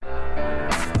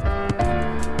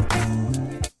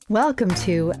Welcome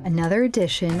to another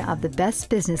edition of The Best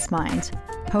Business Minds,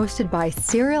 hosted by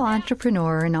serial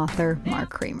entrepreneur and author Mark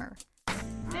Kramer.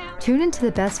 Tune into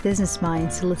The Best Business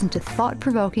Minds to listen to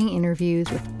thought-provoking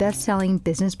interviews with best-selling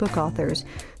business book authors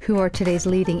who are today's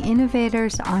leading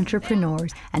innovators,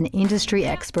 entrepreneurs, and industry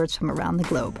experts from around the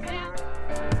globe.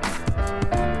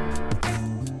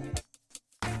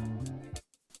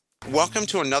 Welcome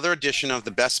to another edition of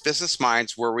The Best Business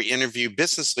Minds, where we interview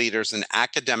business leaders and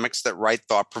academics that write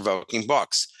thought-provoking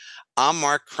books. I'm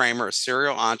Mark Kramer, a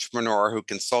serial entrepreneur who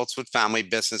consults with family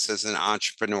businesses and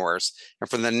entrepreneurs. And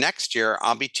for the next year,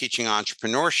 I'll be teaching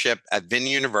entrepreneurship at Vinh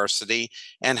University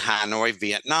in Hanoi,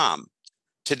 Vietnam.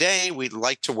 Today, we'd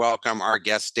like to welcome our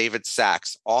guest, David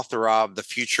Sacks, author of The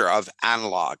Future of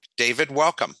Analog. David,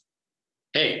 welcome.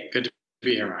 Hey, good to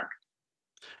be here, Mark.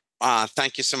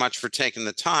 Thank you so much for taking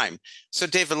the time. So,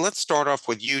 David, let's start off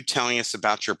with you telling us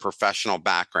about your professional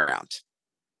background.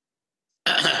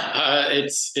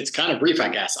 It's kind of brief, I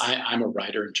guess. I'm a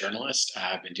writer and journalist.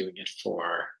 I've been doing it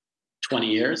for 20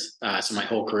 years, so my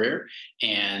whole career.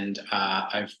 And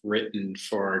I've written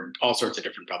for all sorts of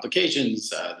different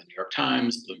publications, the New York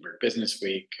Times, Bloomberg Business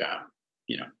Week,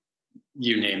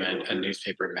 you name it, a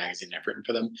newspaper and magazine, I've written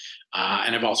for them.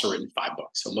 And I've also written 5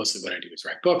 books. So mostly what I do is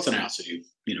write books, and I also do,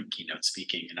 keynote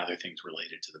speaking and other things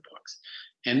related to the books.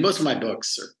 And most of my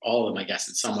books, or all of them, I guess,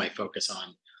 in some way focus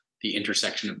on the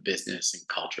intersection of business and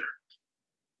culture.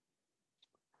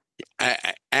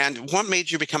 And what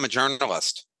made you become a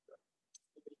journalist?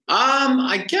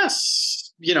 I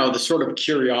guess, the sort of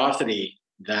curiosity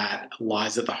that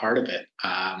lies at the heart of it.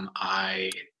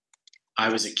 I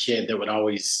was a kid that would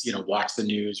always, watch the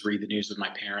news, read the news with my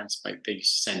parents. They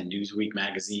used to send Newsweek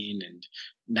magazine and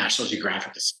National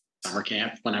Geographic to summer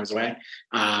camp when I was away.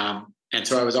 And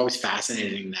so I was always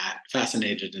fascinated in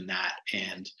that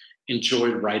and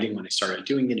enjoyed writing when I started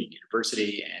doing it in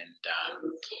university,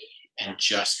 and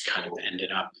just kind of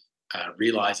ended up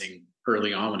realizing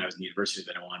early on when I was in university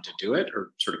that I wanted to do it,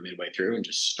 or sort of midway through, and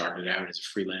just started out as a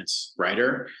freelance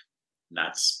writer. And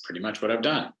that's pretty much what I've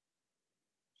done.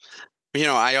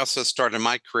 I also started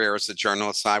my career as a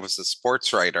journalist. I was a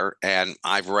sports writer, and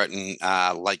I've written,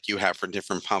 like you have, for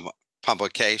different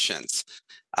publications.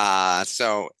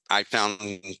 So I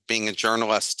found being a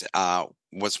journalist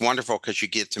was wonderful because you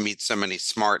get to meet so many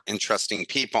smart, interesting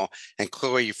people. And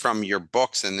clearly from your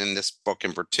books, and in this book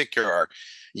in particular,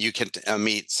 you can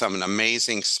meet some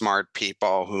amazing, smart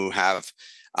people who have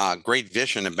great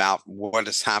vision about what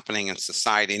is happening in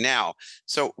society now.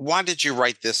 So why did you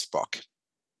write this book?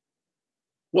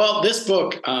 Well, this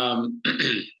book, I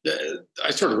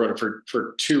sort of wrote it for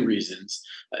 2 reasons.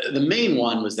 The main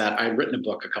one was that I'd written a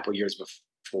book a couple years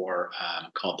before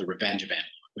called The Revenge of Analog,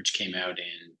 which came out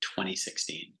in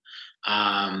 2016.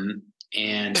 And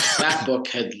that book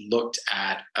had looked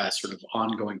at a sort of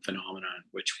ongoing phenomenon,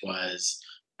 which was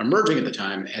emerging at the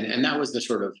time. And that was the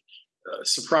sort of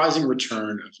surprising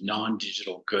return of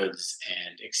non-digital goods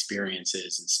and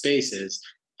experiences and spaces.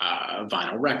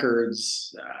 Vinyl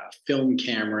records, film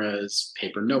cameras,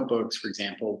 paper notebooks, for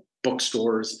example,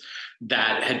 bookstores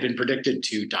that had been predicted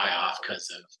to die off because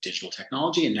of digital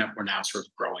technology, and that were now sort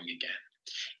of growing again.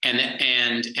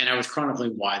 And I was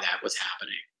chronicling why that was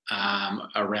happening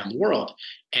around the world,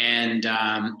 and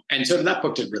so that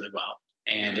book did really well,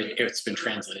 and it's been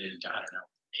translated into 8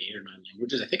 or 9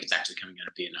 languages. I think it's actually coming out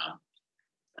of Vietnam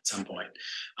at some point,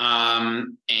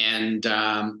 And,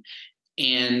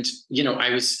 I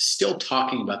was still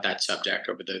talking about that subject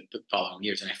over the following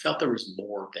years, and I felt there was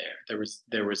more there. There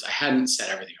was, I hadn't said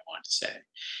everything I wanted to say.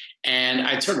 And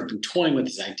I'd sort of been toying with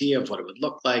this idea of what it would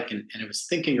look like. And I was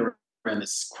thinking around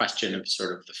this question of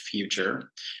sort of the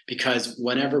future, because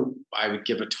whenever I would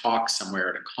give a talk somewhere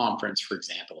at a conference, for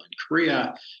example, in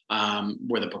Korea,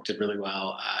 where the book did really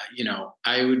well,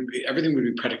 everything would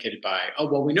be predicated by, oh,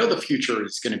 well, we know the future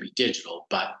is going to be digital,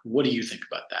 but what do you think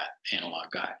about that, analog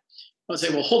guy? I would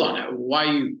say, well, hold on. Why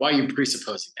are you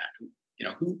presupposing that?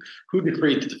 Who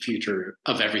decreed that the future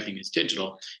of everything is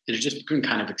digital? It has just been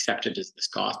kind of accepted as this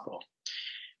gospel.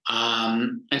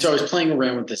 And so I was playing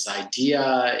around with this idea,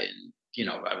 and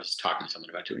I was talking to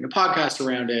someone about doing a podcast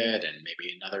around it, and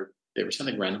maybe there was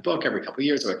something around the book every couple of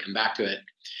years, so I'd come back to it.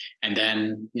 And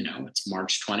then, it's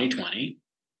March 2020.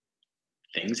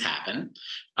 Things happen,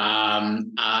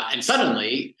 and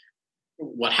suddenly,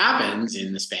 what happens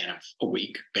in the span of a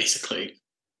week, basically,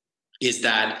 is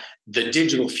that the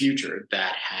digital future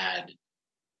that had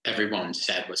everyone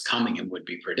said was coming and would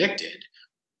be predicted,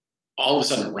 all of a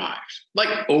sudden arrived,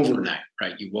 like overnight,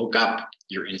 right? You woke up,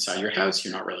 you're inside your house,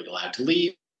 you're not really allowed to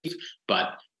leave,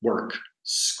 but work,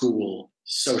 school,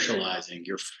 socializing,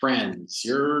 your friends,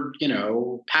 your,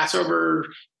 Passover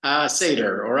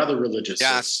Seder or other religious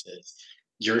Yes.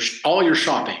 services, all your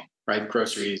shopping, right?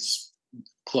 Groceries,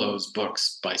 clothes,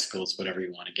 books, bicycles, whatever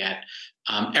you want to get.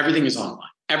 Everything is online.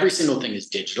 Every single thing is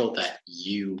digital that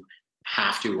you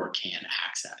have to or can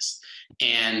access.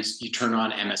 And you turn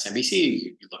on MSNBC,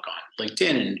 you look on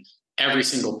LinkedIn, and every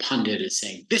single pundit is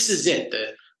saying, this is it.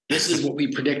 This is what we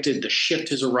predicted. The shift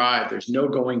has arrived. There's no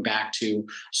going back to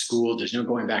school. There's no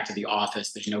going back to the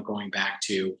office. There's no going back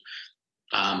to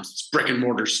brick and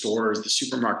mortar stores. The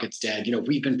supermarket's dead.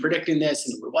 We've been predicting this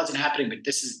and it wasn't happening, but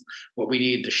this is what we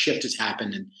need. The shift has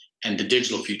happened and the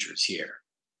digital future is here.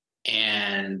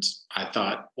 And I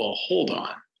thought, well, hold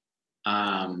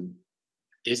on.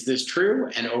 Is this true?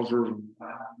 And over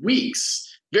weeks,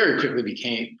 very quickly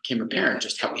became apparent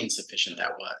just how insufficient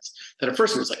that was. That at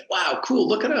first it was like, wow, cool,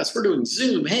 look at us. We're doing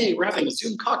Zoom. Hey, we're having a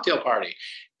Zoom cocktail party.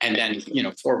 And then,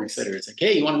 4 weeks later, it's like,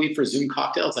 hey, you want to meet for a Zoom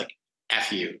cocktail? It's like,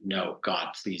 F you. No, God,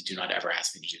 please do not ever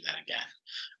ask me to do that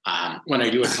again. When I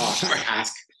do a talk, I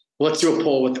ask, let's do a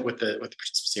poll with the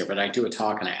participants here, but I do a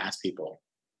talk and I ask people,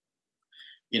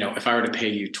 if I were to pay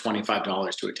you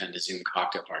 $25 to attend a Zoom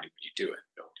cocktail party, would you do it?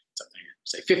 Something,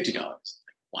 say $50.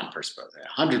 One person goes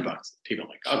 $100. People are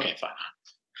like, okay, fine.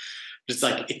 It's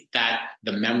like that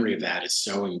the memory of that is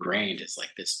so ingrained. It's like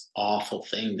this awful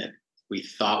thing that we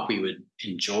thought we would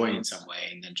enjoy in some way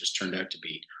and then just turned out to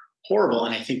be horrible.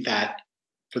 And I think that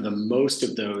for the most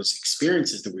of those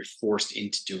experiences that we're forced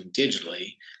into doing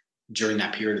digitally during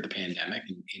that period of the pandemic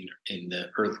in the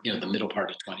early, the middle part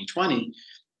of 2020,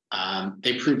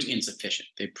 they proved insufficient.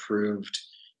 They proved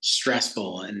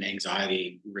stressful and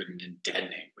anxiety-ridden and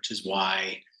deadening, which is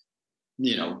why,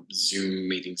 Zoom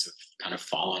meetings have kind of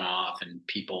fallen off and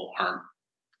people aren't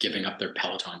giving up their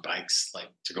Peloton bikes like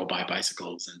to go buy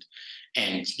bicycles.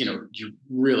 And you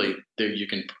really, you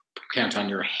can count on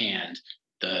your hand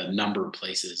the number of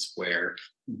places where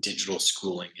digital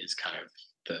schooling is kind of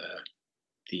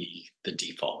the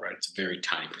default, right? It's a very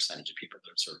tiny percentage of people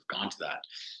that have sort of gone to that.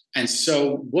 And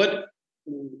so what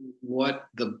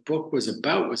the book was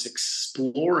about was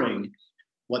exploring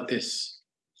what this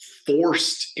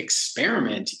forced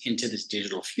experiment into this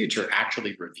digital future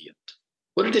actually revealed.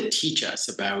 What did it teach us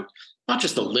about not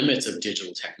just the limits of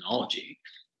digital technology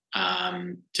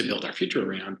to build our future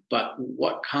around, but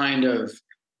what kind of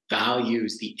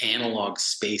values the analog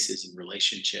spaces and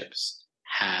relationships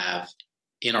have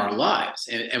in our lives,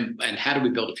 and how do we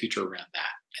build a future around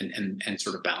that, and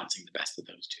sort of balancing the best of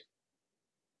those two.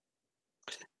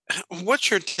 What's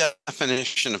your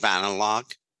definition of analog?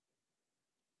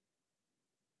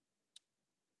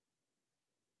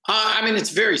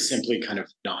 It's very simply kind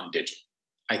of non-digital.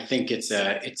 I think it's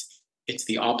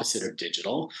the opposite of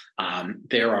digital.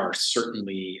 There are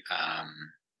certainly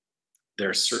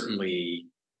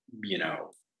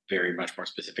very much more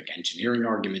specific engineering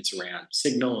arguments around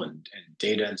signal and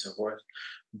data and so forth.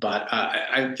 But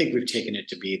I think we've taken it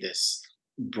to be this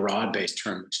broad-based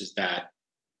term, which is that,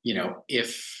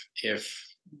 if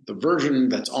the version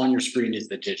that's on your screen is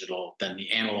the digital, then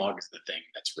the analog is the thing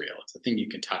that's real. It's the thing you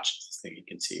can touch. It's the thing you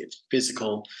can see. It's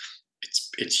physical.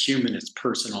 It's human. It's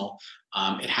personal.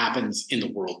 It happens in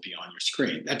the world beyond your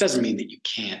screen. That doesn't mean that you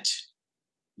can't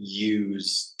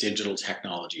use digital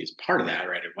technology as part of that,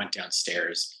 right? I went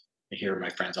downstairs here in my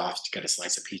friend's office to get a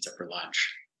slice of pizza for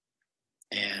lunch.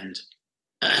 And,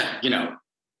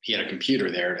 he had a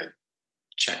computer there to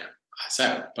check us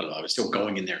out, but I was still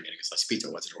going in there and getting a slice of pizza.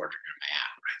 I wasn't ordering on my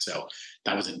app, right? So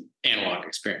that was an analog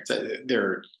experience.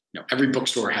 Every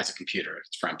bookstore has a computer.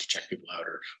 It's front to check people out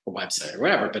or a website or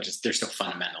whatever, but they're still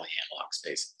fundamentally analog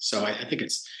spaces. So I think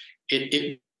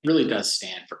it really does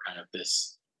stand for kind of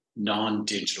this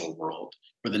non-digital world,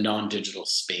 or the non-digital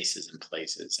spaces and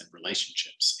places and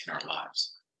relationships in our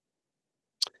lives.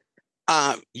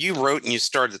 You wrote, and you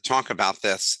started to talk about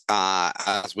this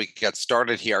as we get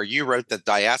started here. You wrote The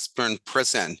Diasporan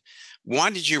Prison. Why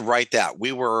did you write that?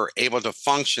 We were able to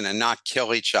function and not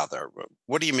kill each other.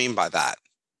 What do you mean by that?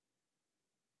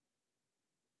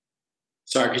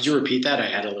 Sorry, could you repeat that? I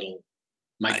had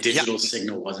my digital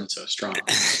signal wasn't so strong.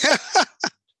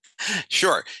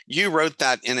 Sure. You wrote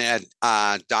that in a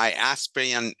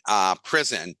diasporan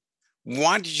prison.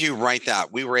 Why did you write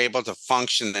that? We were able to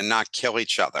function and not kill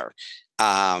each other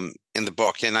in the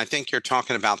book. And I think you're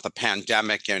talking about the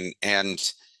pandemic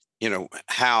and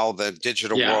how the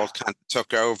digital world kind of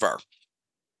took over.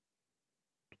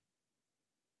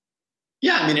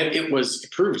 Yeah,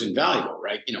 it proved invaluable,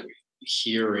 right?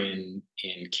 Here in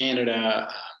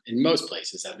Canada, in most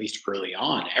places, at least early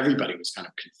on, everybody was kind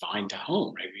of confined to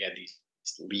home, right? We had these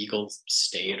legal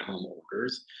stay-at-home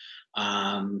orders.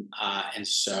 And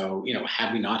so,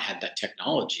 had we not had that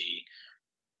technology,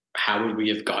 how would we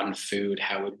have gotten food?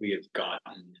 How would we have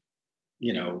gotten,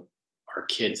 you know, our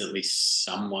kids at least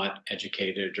somewhat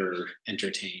educated or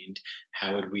entertained?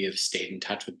 How would we have stayed in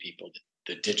touch with people?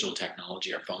 The digital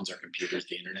technology, our phones, our computers,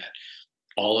 the internet,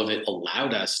 all of it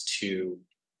allowed us to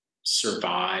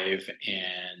survive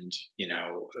and,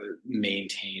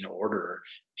 maintain order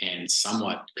and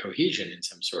somewhat cohesion in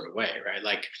some sort of way, right?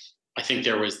 Like, I think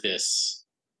there was this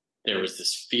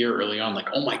fear early on, like,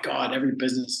 oh my God, every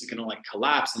business is going to like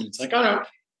collapse. And it's like, oh no,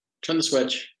 turn the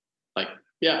switch. Like,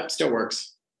 yeah, it still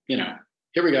works.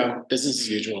 Here we go. Business as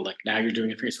usual. Like, now you're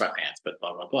doing it for your sweatpants, but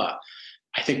blah, blah, blah.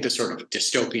 I think the sort of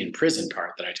dystopian prison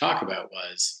part that I talk about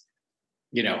was,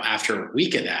 after a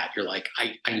week of that, you're like,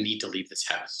 I need to leave this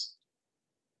house,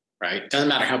 right? Doesn't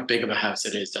matter how big of a house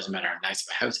it is. Doesn't matter how nice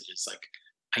of a house it is. Like,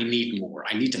 I need more.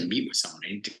 I need to meet with someone. I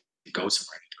need to go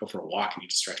somewhere. I need to go for a walk. I need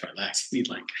to stretch my legs.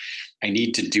 I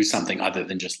need to do something other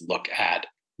than just look at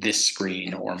this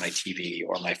screen or my TV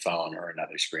or my phone or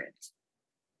another screen.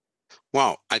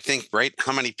 Well, I think, right,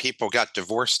 how many people got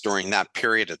divorced during that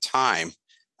period of time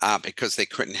because they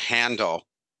couldn't handle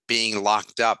being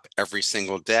locked up every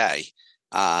single day,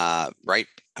 right?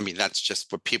 I mean, that's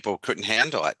just what people couldn't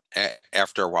handle it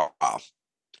after a while. I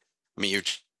mean, you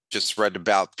just read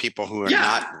about people who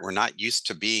were not used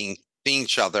to seeing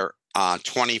each other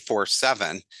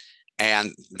 24/7,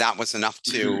 and that was enough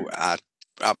to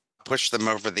push them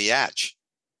over the edge.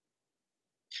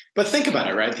 But think about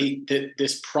it, right?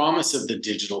 This promise of the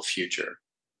digital future,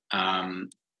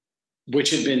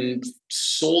 which had been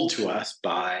sold to us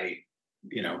by,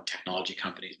 technology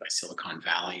companies, by Silicon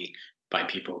Valley, by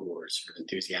people who were sort of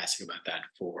enthusiastic about that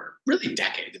for really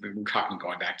decades. I mean, we're talking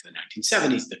going back to the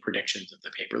 1970s, the predictions of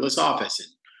the paperless office and,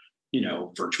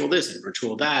 virtual this and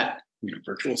virtual that,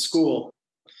 virtual school,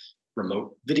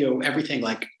 remote video, everything.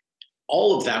 Like,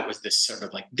 all of that was this sort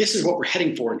of like, this is what we're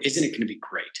heading for, and isn't it going to be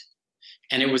great?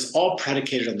 And it was all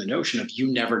predicated on the notion of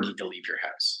you never need to leave your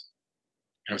house.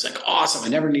 And I was like, awesome, I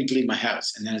never need to leave my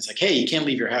house. And then it's like, hey, you can't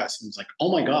leave your house. And it's like,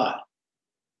 oh my God,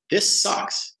 this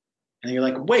sucks. And you're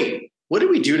like, wait, what do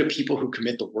we do to people who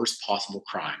commit the worst possible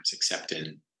crimes, except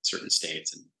in certain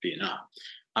states and Vietnam?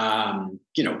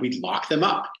 We lock them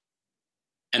up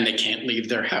and they can't leave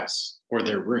their house or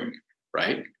their room,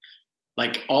 right?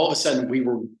 Like, all of a sudden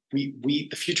the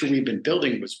future we've been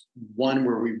building was one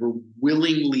where we were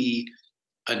willingly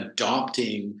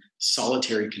adopting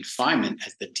solitary confinement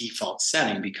as the default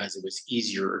setting because it was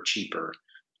easier or cheaper,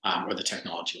 or the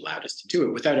technology allowed us to do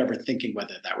it, without ever thinking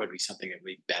whether that would be something that would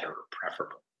be better or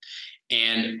preferable.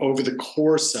 And over the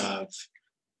course of,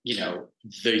 the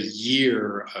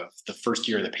first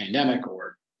year of the pandemic,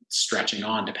 or stretching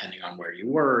on depending on where you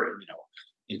were,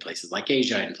 in places like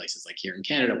Asia, in places like here in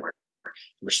Canada, where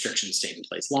restrictions stayed in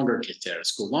place longer, kids stayed out of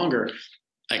school longer,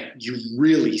 like, you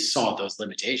really saw those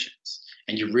limitations.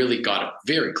 And you really got a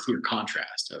very clear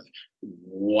contrast of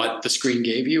what the screen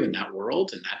gave you in that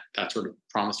world and that sort of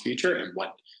promised future, and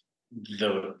what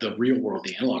the real world,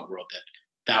 the analog world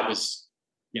that was,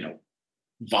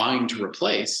 vying to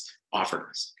replace, offered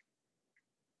us.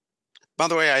 By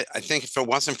the way, I think if it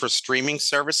wasn't for streaming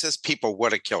services, people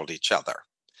would have killed each other.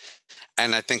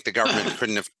 And I think the government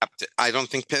couldn't have kept it. I don't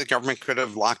think the government could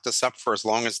have locked us up for as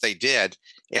long as they did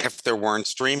if there weren't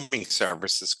streaming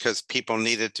services, because people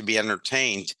needed to be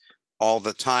entertained all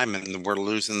the time and were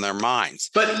losing their minds.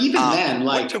 But even then,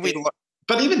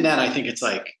 I think it's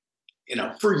like,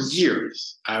 for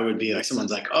years, I would be like,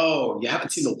 someone's like, oh, you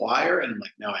haven't seen The Wire? And I'm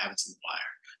like, no, I haven't seen The Wire.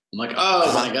 I'm like,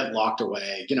 oh, when I get locked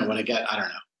away, when I get, I don't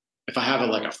know, if I have a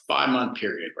 5-month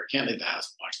period where I can't leave the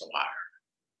house and watch The Wire.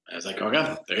 And I was like,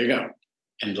 okay, there you go.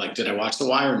 And like, did I watch The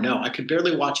Wire? No, I could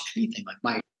barely watch anything.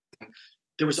 Like,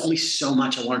 there was only so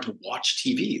much I wanted to watch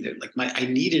TV. I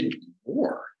needed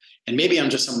more. And maybe I'm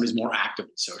just someone who's more active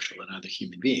and social than other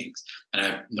human beings. And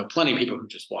I know plenty of people who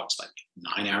just watch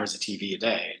 9 hours of TV a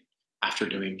day after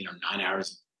doing, 9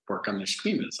 hours of work on their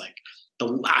screen. But it's like, the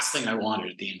last thing I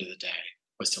wanted at the end of the day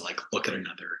was to look at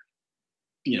another,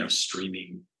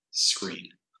 streaming screen,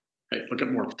 right? Look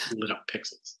at more lit up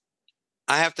pixels.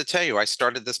 I have to tell you, I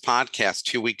started this podcast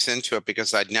 2 weeks into it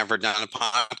because I'd never done a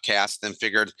podcast and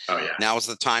figured now was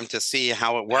the time to see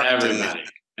how it worked.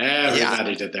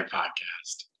 Everybody did their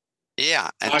podcast. Yeah.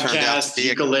 Podcast,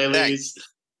 ukuleles.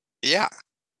 Yeah.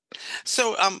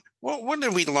 So what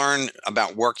did we learn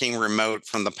about working remote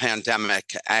from the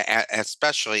pandemic,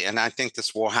 especially, and I think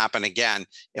this will happen again,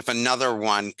 if another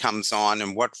one comes on,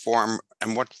 and what form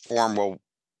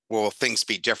will things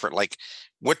be different? Like,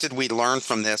 what did we learn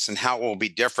from this and how it will be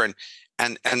different?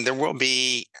 And there will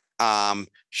be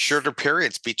shorter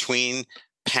periods between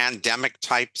pandemic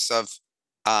types of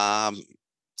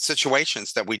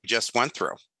situations that we just went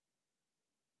through.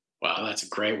 Well, that's a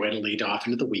great way to lead off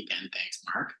into the weekend. Thanks,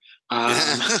 Mark.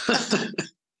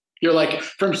 You're like,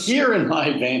 from here in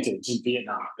my vantage in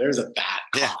Vietnam, there's a bat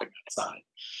coughing outside,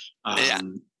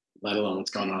 let alone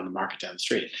what's going on in the market down the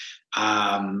street.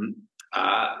 I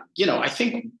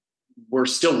think we're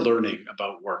still learning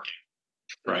about working,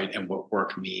 right? And what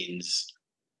work means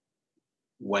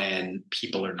when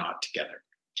people are not together.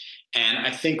 And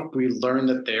I think we learned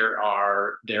that there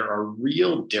are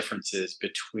real differences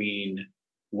between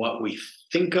what we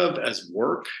think of as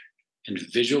work and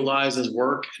visualize as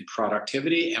work and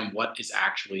productivity and what is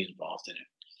actually involved in it.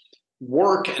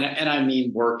 Work, and I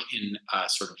mean work in a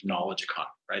sort of knowledge economy,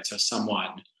 right? So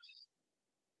someone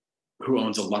who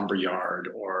owns a lumber yard,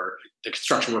 or the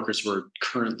construction workers who are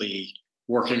currently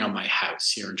working on my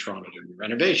house here in Toronto doing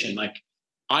renovation, like,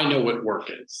 I know what work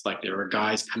is. Like, there are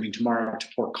guys coming tomorrow to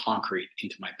pour concrete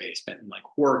into my basement. And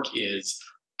like, work is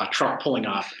a truck pulling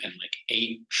up and like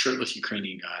 8 shirtless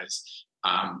Ukrainian guys.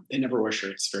 They never wear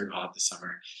shirts. It's very hot this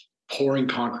summer. Pouring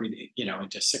concrete,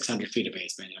 into 600 feet of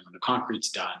basement. And when the concrete's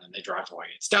done and they drive away,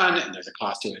 it's done. And there's a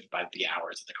cost to it by the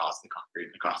hours and the cost of the concrete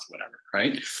and the cost of whatever,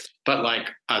 right? But like,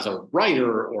 as a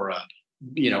writer or a,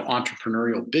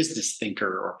 entrepreneurial business thinker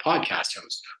or podcast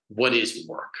host, what is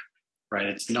work? Right?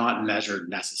 It's not measured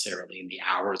necessarily in the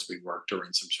hours we worked or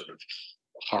in some sort of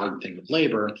hard thing of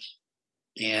labor.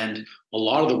 And a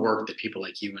lot of the work that people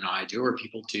like you and I do, or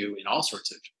people do in all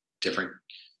sorts of different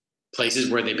places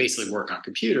where they basically work on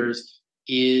computers,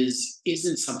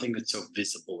 isn't something that's so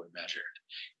visible or measured.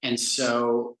 And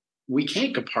so we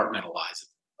can't compartmentalize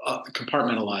a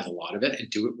lot of it and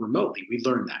do it remotely. We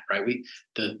learned that, right?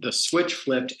 The switch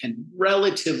flipped, and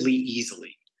relatively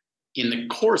easily in the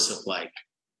course of like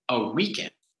a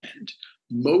weekend,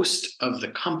 most of the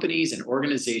companies and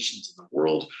organizations in the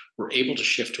world were able to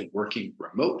shift to working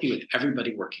remotely, with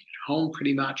everybody working at home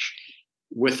pretty much,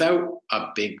 without a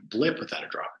big blip, without a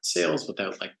drop in sales,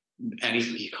 without like any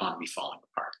economy falling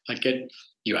apart. Like,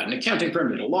 you had an accounting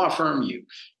firm, you had a law firm,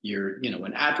 you're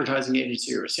an advertising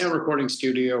agency or a sound recording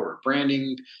studio or a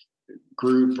branding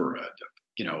group or a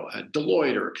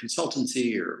Deloitte or a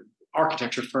consultancy or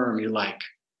architecture firm. You're like,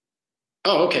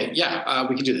 oh, okay, yeah,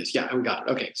 we can do this. Yeah, we got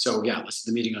it. Okay, so yeah, let's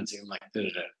do the meeting on Zoom, like da, da,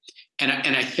 da.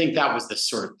 And I think that was the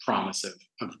sort of promise of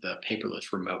the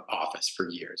paperless remote office for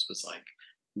years, was like,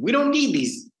 we don't need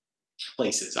these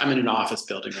places. I'm in an office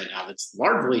building right now that's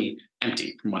largely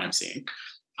empty from what I'm seeing.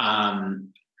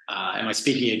 And my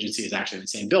speaking agency is actually in the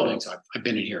same building, so I've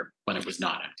been in here when it was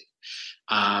not empty.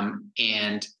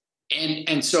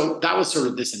 And so that was sort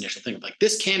of this initial thing of like,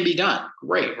 this can be done.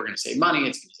 Great. We're going to save money.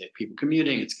 It's going to save people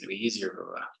commuting. It's going to be easier. Blah,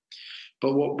 blah, blah.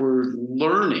 But what we're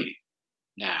learning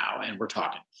now, and we're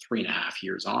talking 3.5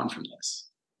 years on from this,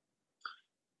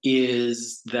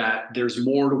 is that there's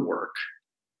more to work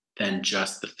than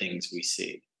just the things we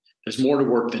see. There's more to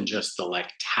work than just the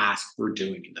like task we're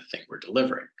doing and the thing we're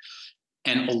delivering.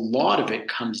 And a lot of it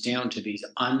comes down to these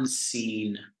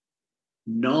unseen,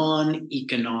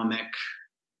 non-economic,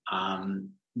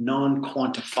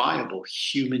 non-quantifiable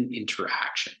human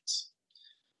interactions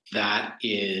that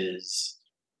is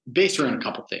based around a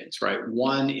couple things, right?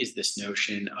 One is this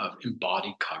notion of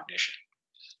embodied cognition.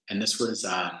 And this was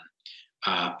a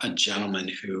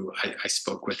gentleman who I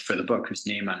spoke with for the book, whose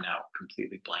name I'm now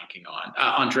completely blanking on,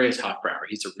 Andreas Hofbrauer.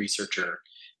 He's a researcher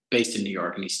based in New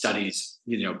York, and he studies,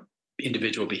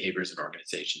 individual behaviors in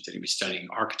organizations. And he was studying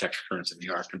architecture firms in New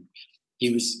York. And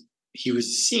he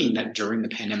was seeing that during the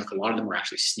pandemic, a lot of them were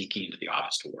actually sneaking into the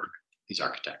office to work, these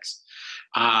architects.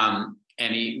 And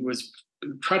he was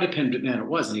trying to pin it down it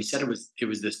was, and he said it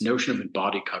was this notion of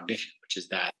embodied cognition, which is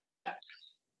that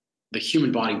the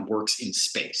human body works in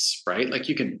space, right? Like,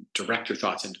 you can direct your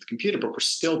thoughts into the computer, but we're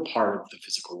still part of the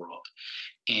physical world.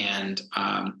 And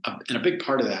a big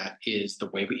part of that is the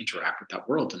way we interact with that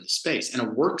world in the space. And a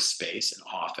workspace, an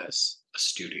office, a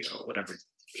studio, whatever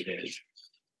it is,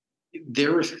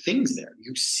 there are things there.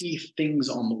 You see things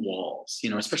on the walls,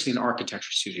 especially in an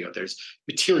architecture studio. There's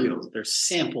materials, there's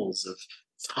samples of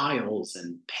tiles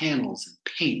and panels and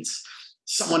paints.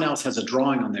 Someone else has a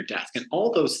drawing on their desk, and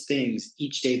all those things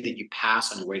each day that you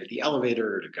pass on your way to the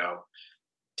elevator or to go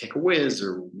take a whiz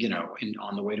or,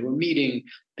 on the way to a meeting,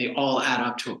 they all add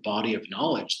up to a body of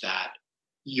knowledge that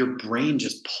your brain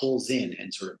just pulls in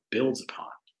and sort of builds upon.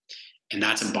 And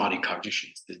that's embodied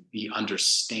cognition. It's the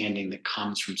understanding that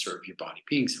comes from sort of your body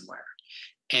being somewhere.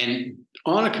 And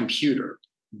on a computer,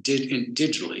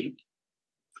 digitally,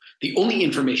 the only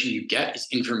information you get is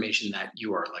information that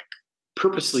you are like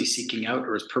purposely seeking out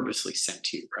or is purposely sent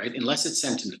to you, right? Unless it's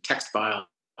sent in a text file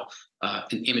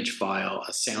an image file,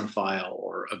 a sound file,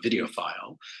 or a video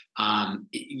file,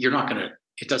 you're not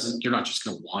just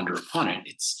going to wander upon it.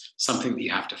 It's something that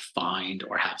you have to find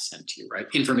or have sent to you, right?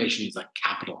 Information is like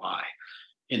capital I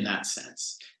in that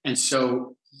sense. And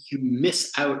so you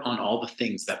miss out on all the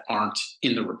things that aren't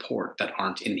in the report, that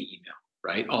aren't in the email,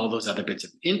 right? All those other bits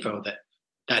of info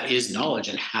that is knowledge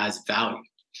and has value.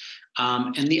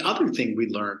 And the other thing we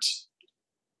learned,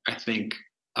 I think,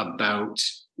 about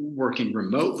working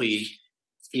remotely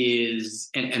is,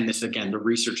 and this again, the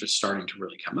research is starting to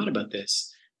really come out about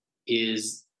this,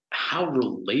 is how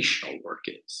relational work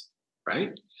is,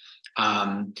 right?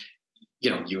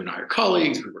 You and I are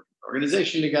colleagues, we work in an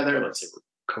organization together, let's say we're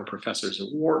co-professors at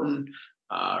Wharton,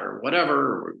 or whatever,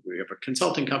 or we have a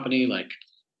consulting company, like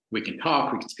we can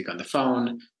talk, we can speak on the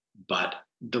phone, but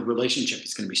the relationship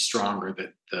is going to be stronger,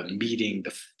 the meeting,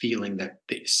 the feeling, that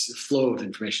the flow of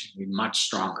information is going to be much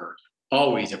stronger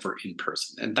always if we're in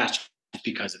person. And that's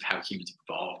because of how humans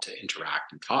have evolved to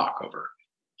interact and talk over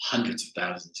hundreds of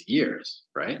thousands of years,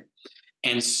 right?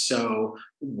 And so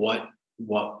what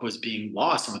was being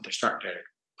lost and what they're starting to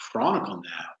chronicle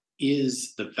now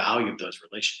is the value of those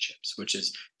relationships, which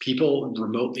is people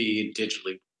remotely and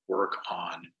digitally work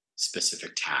on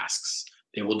specific tasks.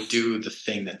 They will do the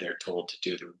thing that they're told to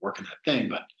do. They work on that thing,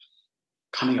 but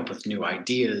coming up with new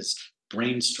ideas,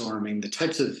 brainstorming, the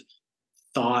types of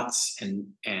thoughts and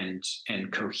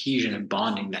cohesion and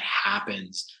bonding that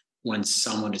happens when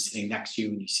someone is sitting next to you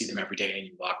and you see them every day and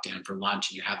you walk down for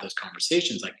lunch and you have those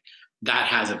conversations, like that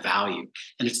has a value.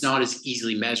 And it's not as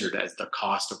easily measured as the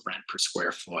cost of rent per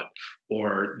square foot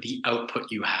or the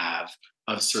output you have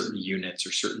of certain units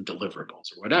or certain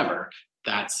deliverables or whatever.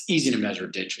 That's easy to measure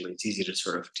digitally. It's easy to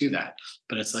sort of do that.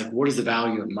 But it's like, what is the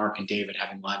value of Mark and David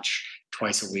having lunch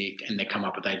twice a week and they come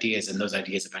up with ideas, and those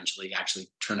ideas eventually actually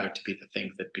turn out to be the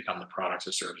things that become the products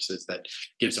or services that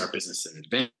gives our business an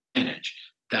advantage?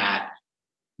 That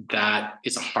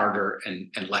is a harder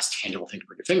and less tangible thing to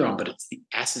put your finger on, but it's the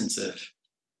essence of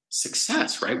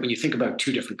success, right? When you think about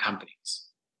two different companies,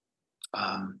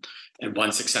 and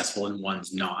one's successful and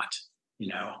one's not,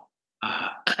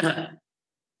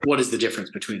 what is the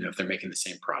difference between them if they're making the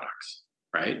same products,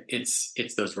 right? It's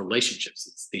those relationships,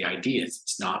 it's the ideas.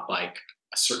 It's not like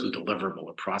a certain deliverable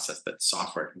or process that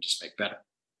software can just make better.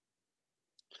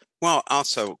 Well,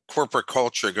 also corporate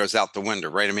culture goes out the window,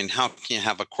 right? I mean, how can you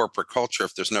have a corporate culture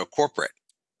if there's no corporate?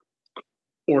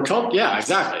 Or yeah,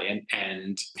 exactly.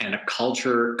 And a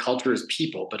culture is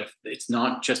people, but if it's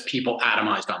not just people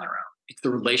atomized on their own, it's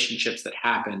the relationships that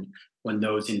happen when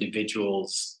those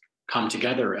individuals come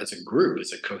together as a group,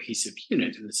 as a cohesive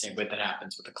unit, in the same way that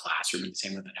happens with a classroom, in the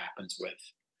same way that happens with,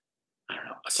 I don't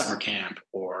know, a summer camp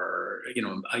or,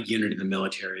 a unit in the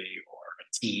military or a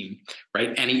team,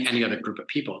 right? Any other group of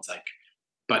people. It's like,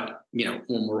 but,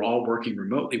 when we're all working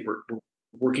remotely, we're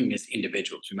working as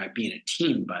individuals. We might be in a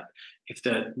team, but if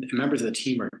the members of the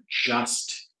team are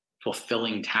just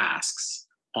fulfilling tasks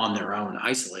on their own,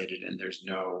 isolated, and there's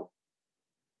no,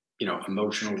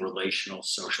 emotional, relational,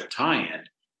 social tie-in,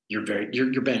 your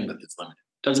bandwidth is limited.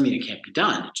 Doesn't mean it can't be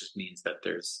done. It just means that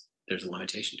there's a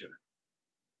limitation to it.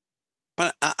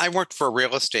 But I worked for a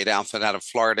real estate outfit out of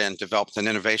Florida and developed an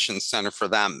innovation center for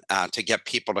them to get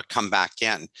people to come back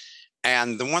in.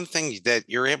 And the one thing that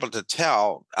you're able to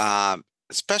tell,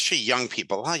 especially young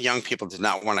people, a lot of young people did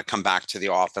not want to come back to the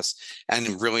office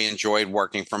and really enjoyed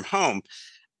working from home.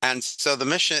 And so the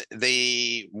mission,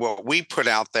 what we put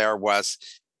out there was,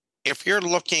 if you're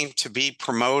looking to be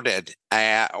promoted,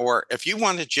 or if you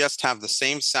want to just have the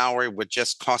same salary with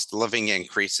just cost of living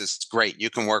increases, great,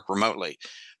 you can work remotely.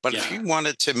 But if you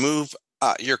wanted to move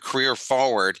your career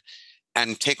forward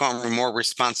and take on more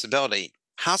responsibility,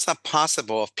 how's that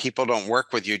possible if people don't work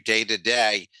with you day to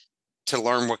day to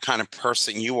learn what kind of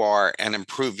person you are and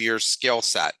improve your skill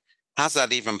set? How's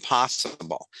that even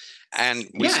possible? And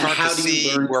we start to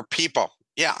see where people,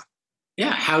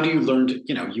 how do you learn to,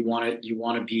 you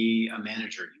want to be a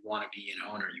manager, you want to be an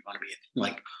owner, you want to be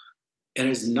like, it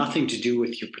has nothing to do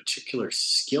with your particular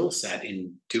skill set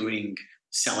in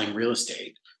selling real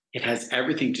estate. It has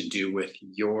everything to do with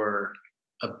your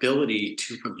ability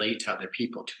to relate to other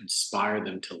people, to inspire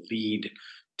them, to lead,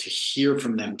 to hear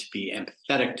from them, to be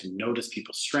empathetic, to notice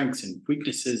people's strengths and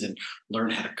weaknesses and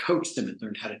learn how to coach them and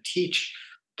learn how to teach.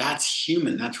 That's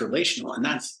human, that's relational, and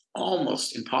that's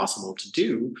almost impossible to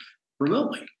do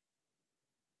remotely.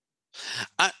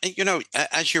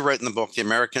 As you wrote in the book, the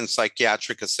American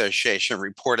Psychiatric Association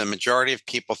reported a majority of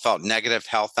people felt negative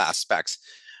health aspects.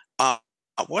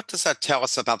 What does that tell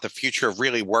us about the future of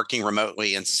really working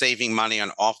remotely and saving money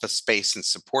on office space and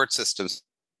support systems?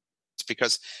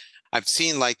 Because I've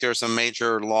seen like there's a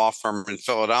major law firm in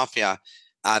Philadelphia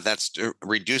that's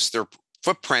reduced their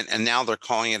footprint, and now they're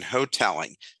calling it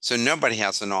hoteling. So nobody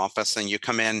has an office, and you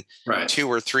come in Right. 2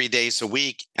 or 3 days a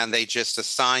week, and they just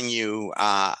assign you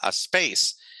a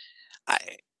space.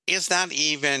 Is that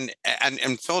even,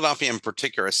 and Philadelphia in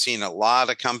particular has seen a lot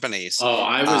of companies Oh,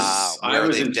 I where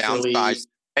was they've in Philly. downsized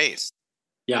space.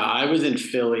 Yeah, I was in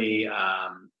Philly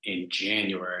in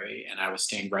January, and I was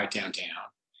staying right downtown,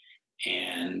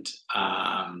 and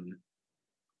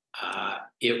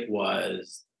it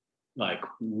was like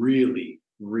really,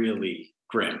 really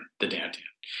grim, the downtown,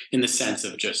 in the sense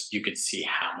of just you could see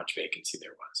how much vacancy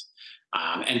there was.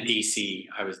 And DC,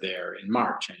 I was there in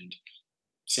March, and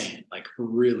same, like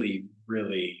really,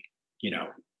 really, you know,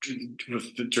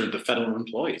 the federal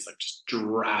employees like just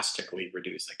drastically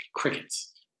reduced, like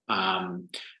crickets. Um,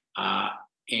 uh,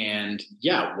 and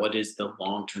yeah, what is the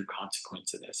long-term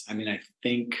consequence of this? I mean, I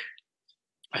think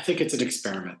it's an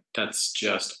experiment that's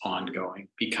just ongoing,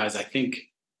 because I think,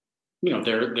 you know,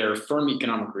 there are firm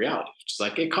economic realities. It's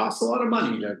like it costs a lot of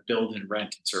money to build and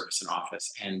rent and service an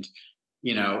office, and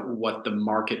you know what the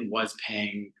market was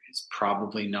paying is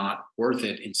probably not worth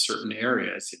it in certain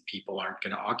areas if people aren't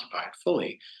going to occupy it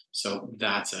fully. So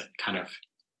that's a kind of,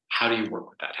 how do you work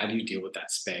with that? How do you deal with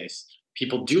that space?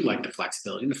 People do like the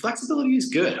flexibility, and the flexibility is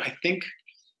good. I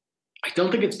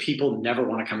don't think it's people never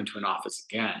want to come into an office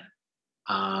again,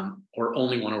 or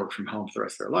only want to work from home for the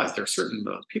rest of their lives. There are certain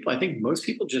people, I think most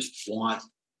people just want,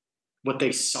 what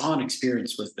they saw and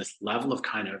experienced was this level of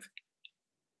kind of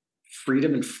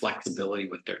freedom and flexibility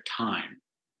with their time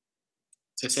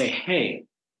to say, hey,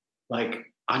 like,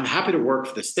 I'm happy to work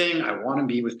for this thing. I want to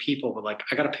be with people, but like,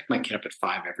 I got to pick my kid up at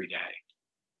 5 every day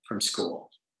from school.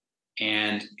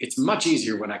 And it's much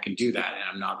easier when I can do that. And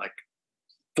I'm not like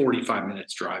 45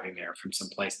 minutes driving there from some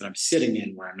place that I'm sitting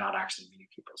in where I'm not actually meeting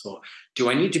people. So do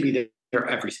I need to be there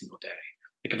every single day?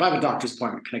 Like if I have a doctor's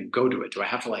appointment, can I go to it? Do I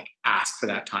have to like ask for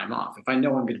that time off? If I know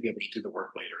I'm going to be able to do the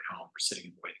work later at home or sitting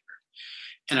in the waiting room.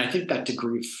 And I think that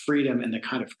degree of freedom and the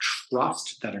kind of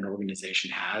trust that an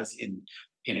organization has in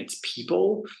its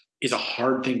people is a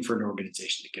hard thing for an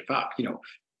organization to give up. You know,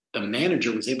 the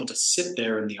manager was able to sit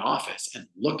there in the office and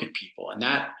look at people, and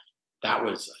that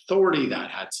was authority,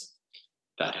 that had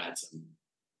some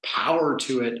power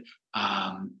to it.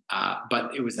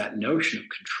 But it was that notion of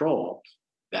control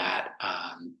that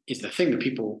is the thing that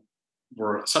people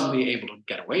were suddenly able to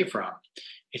get away from.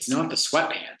 It's not the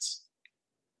sweatpants.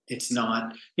 It's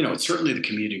not, you know, it's certainly the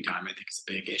commuting time, I think, is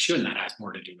a big issue. And that has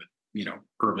more to do with, you know,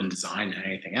 urban design than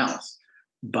anything else.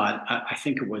 But I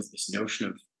think it was this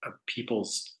notion of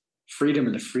people's freedom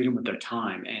and the freedom with their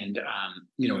time. And,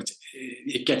 you know,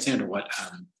 it gets into what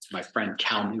my friend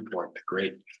Cal Newport, the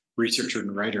great researcher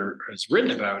and writer, has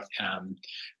written about,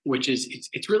 which is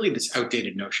it's really this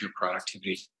outdated notion of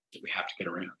productivity that we have to get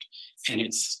around. And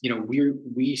it's, you know,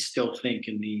 we still think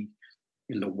in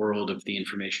the world of the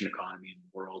information economy, in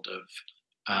the world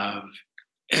of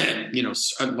you know,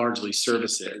 largely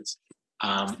services,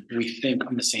 we think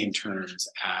on the same terms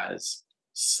as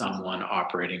someone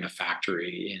operating a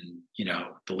factory in, you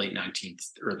know, the late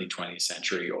 19th, early 20th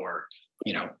century, or,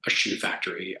 you know, a shoe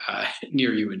factory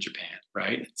near you in Japan,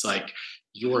 right? It's like,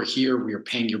 you're here, we are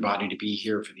paying your body to be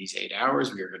here for these 8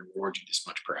 hours. We are going to reward you this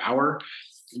much per hour.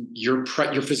 Your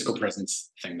physical presence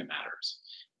thing that matters.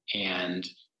 And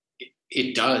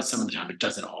it does some of the time, it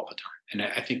doesn't all the time. And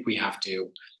I think we have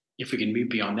to, if we can move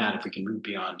beyond that, if we can move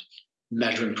beyond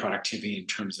measuring productivity in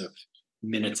terms of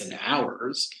minutes and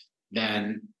hours,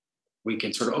 then we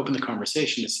can sort of open the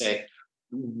conversation to say,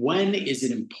 when is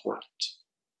it important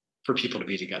for people to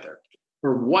be together?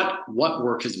 Or what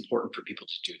work is important for people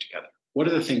to do together? What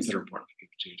are the things that are important for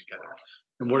people to do together?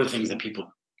 And what are the things that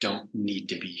people don't need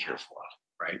to be here for,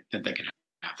 right? That they can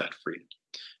have that freedom.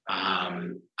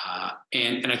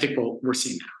 And I think we're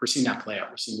seeing that. We're seeing that play out.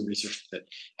 We're seeing the research that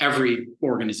every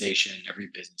organization, every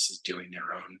business is doing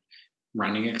their own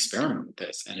running experiment with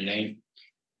this. And it ain't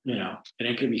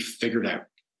going to be figured out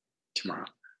tomorrow.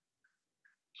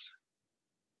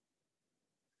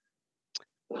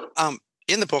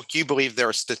 In the book, you believe there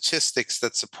are statistics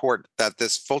that support that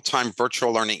this full-time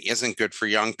virtual learning isn't good for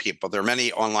young people. There are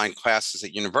many online classes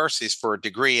at universities for a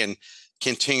degree in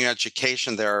continuing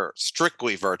education that are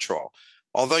strictly virtual.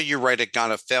 Although you write it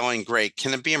got a failing grade,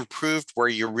 can it be improved where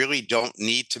you really don't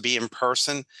need to be in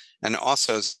person? And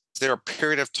also, is there a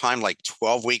period of time like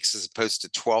 12 weeks as opposed to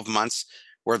 12 months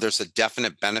where there's a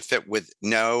definite benefit with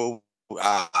no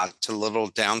to little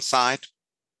downside?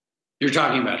 You're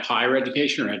talking about higher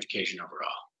education or education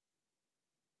overall?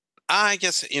 I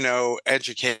guess,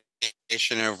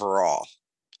 education overall.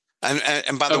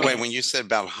 And by the way, Okay. when you said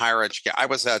about higher education, I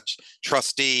was a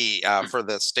trustee for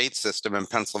the state system in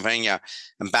Pennsylvania,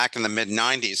 and back in the mid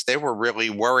 '90s, they were really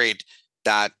worried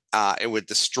that it would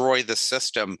destroy the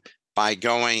system by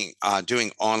doing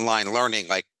online learning.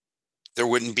 Like there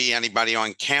wouldn't be anybody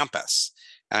on campus.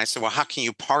 And I said, well, how can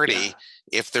you Yeah. party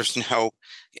if there's no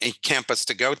campus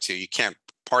to go to? You can't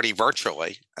party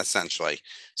virtually, essentially.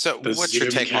 So, The what's your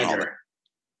Zoom take on all that? kegger.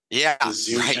 Yeah, The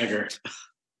Zoom right. kegger.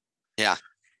 Yeah.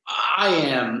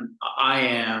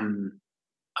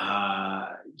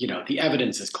 The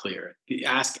evidence is clear.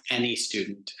 Ask any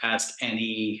student, ask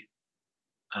any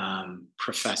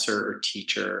professor or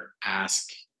teacher, ask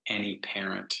any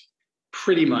parent,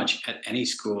 pretty much at any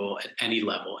school, at any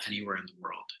level, anywhere in the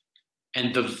world.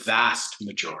 And the vast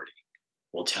majority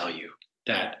will tell you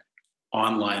that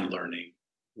online learning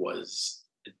was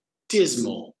a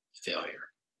dismal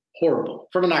failure, horrible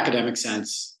from an academic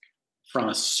sense, from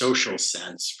a social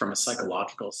sense, from a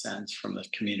psychological sense, from the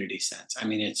community sense. I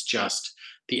mean, it's just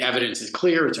the evidence is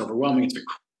clear, it's overwhelming, it's been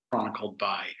chronicled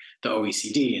by the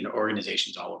OECD and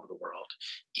organizations all over the world.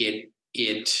 It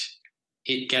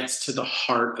gets to the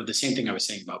heart of the same thing I was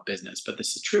saying about business, but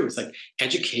this is true. It's like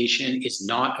education is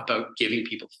not about giving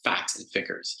people facts and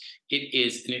figures. It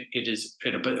is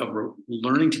about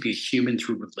learning to be a human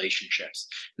through relationships,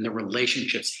 and the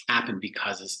relationships happen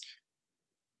because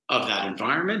of that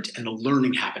environment, and the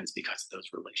learning happens because of those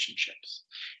relationships.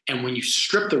 And when you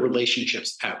strip the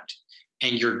relationships out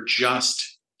and you're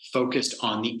just focused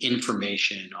on the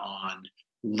information, on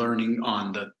learning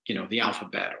on the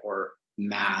alphabet or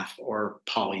math or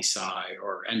poli-sci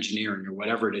or engineering or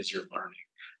whatever it is you're learning,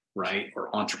 right?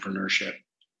 Or entrepreneurship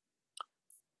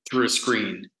through a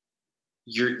screen,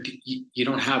 you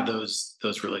don't have those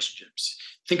relationships.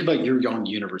 Think about your young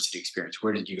university experience.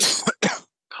 Where did you go to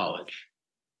college?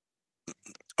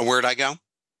 Where'd I go?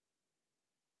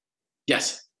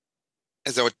 Yes.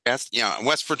 Is that what you asked? Yeah,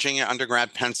 West Virginia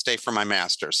undergrad, Penn State for my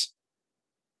master's.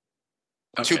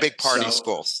 Okay. Two big party So,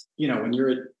 schools. when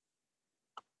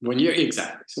you're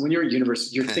exactly. So when you're at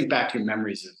university, you think back to your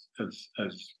memories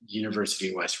of University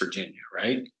of West Virginia,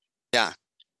 right? Yeah.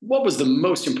 What was the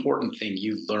most important thing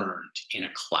you learned in a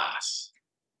class,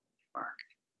 Mark?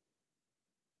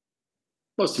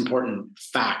 Most important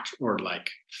fact or like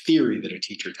theory that a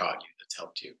teacher taught you that's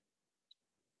helped you?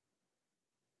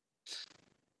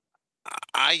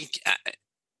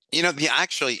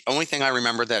 The only thing I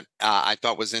remember that I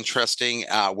thought was interesting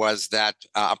was that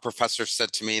a professor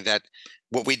said to me that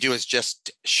what we do is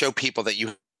just show people that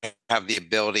you have the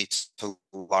ability to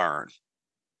learn.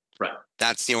 Right.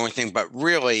 That's the only thing, but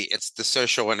really it's the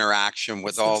social interaction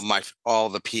with all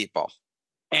the people.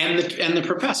 And the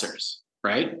professors,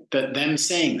 right? Them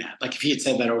saying that. Like if he had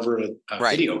said that over a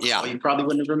Right. video call, you probably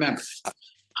wouldn't have remembered.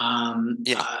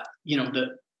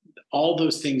 All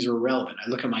those things are relevant. I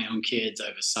look at my own kids. I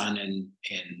have a son in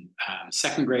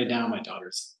second grade now. My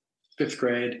daughter's fifth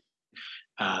grade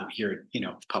here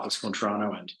at public school in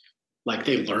Toronto, and like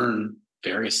they learn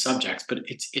various subjects, but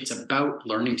it's about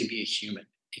learning to be a human.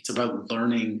 It's about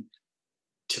learning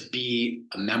to be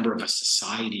a member of a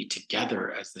society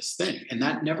together as this thing, and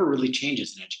that never really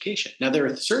changes in education. Now there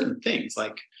are certain things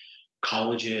like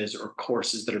colleges or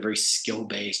courses that are very skill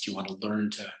based. You want to learn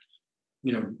to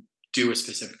do a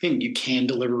specific thing, you can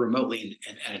deliver remotely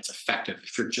and it's effective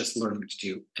if you're just learning to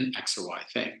do an X or Y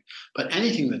thing. But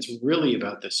anything that's really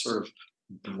about this sort of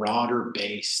broader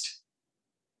based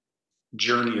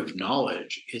journey of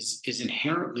knowledge is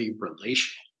inherently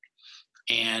relational.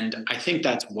 And I think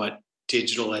that's what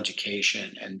digital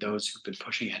education and those who've been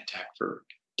pushing ed tech for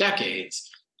decades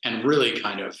and really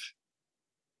kind of,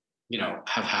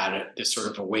 have had this sort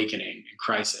of awakening and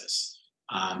crisis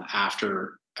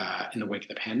after in the wake of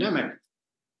the pandemic,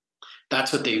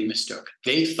 that's what they mistook.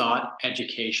 They thought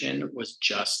education was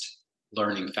just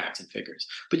learning facts and figures.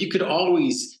 But you could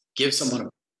always give someone a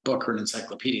book or an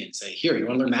encyclopedia and say, here, you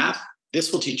want to learn math?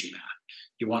 This will teach you math.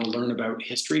 You want to learn about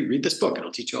history? Read this book.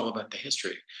 It'll teach you all about the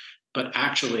history. But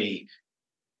actually,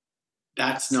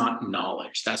 that's not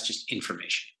knowledge. That's just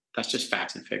information. That's just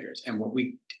facts and figures. And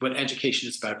what education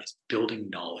is about is building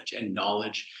knowledge, and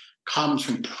knowledge comes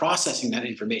from processing that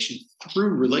information through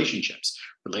relationships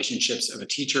of a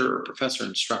teacher or professor,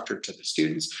 instructor to the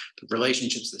students, the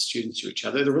relationships of the students to each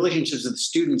other, the relationships of the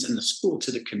students and the school to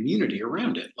the community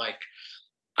around it, like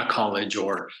a college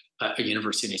or a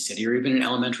university in a city, or even an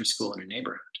elementary school in a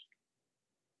neighborhood.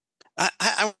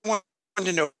 I want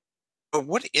to know,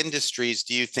 what industries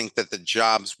do you think that the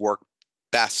jobs work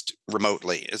best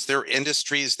remotely? Is there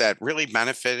industries that really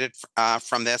benefited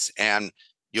from this, and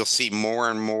you'll see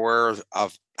more and more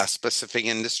of a specific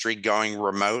industry going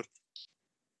remote?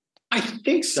 I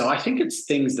think so. I think it's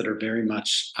things that are very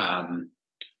much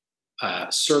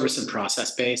service and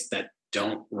process based that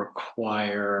don't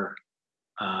require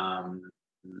um,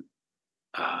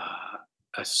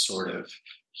 a sort of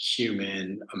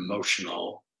human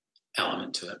emotional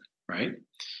element to them, right?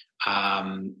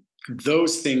 Um,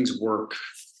 those things work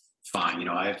fine.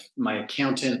 I've my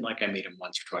accountant, like I meet him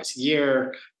once or twice a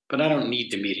year, but I don't need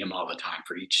to meet him all the time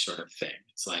for each sort of thing.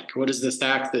 It's like, what is this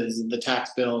tax? This is the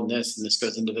tax bill, and this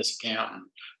goes into this account. And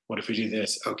what if we do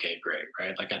this? Okay, great,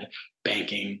 right? Like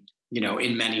banking,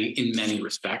 in many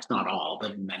respects, not all,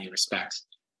 but in many respects,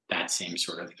 that same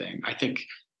sort of thing. I think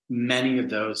many of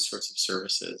those sorts of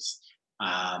services,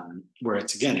 where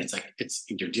it's like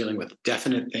you're dealing with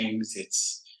definite things.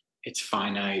 It's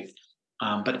finite,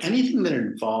 but anything that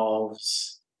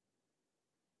involves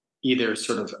either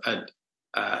sort of a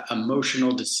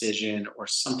emotional decision or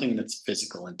something that's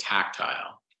physical and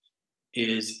tactile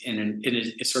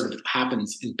it sort of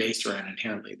happens and based around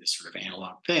inherently this sort of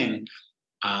analog thing.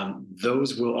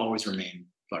 Those will always remain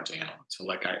largely analog. So,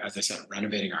 like as I said,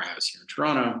 renovating our house here in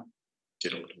Toronto,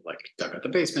 did a little like dug out the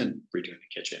basement, redoing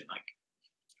the kitchen. Like,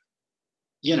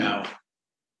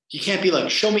 you can't be like,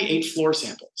 show me 8 floor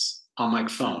samples on my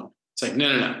phone. It's like,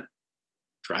 no.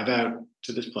 Drive out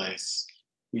to this place,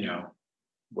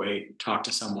 wait, talk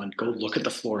to someone, go look at the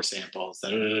floor samples,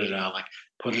 like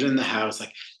put it in the house.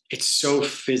 Like, it's so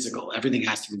physical. Everything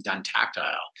has to be done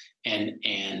tactile. And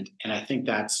I think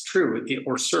that's true.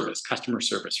 Or customer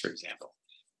service, for example.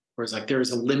 Whereas like there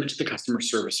is a limit to the customer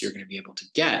service you're going to be able to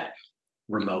get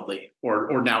remotely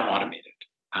or now automated.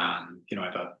 I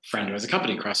have a friend who has a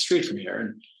company across the street from here,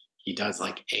 and he does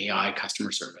like AI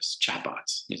customer service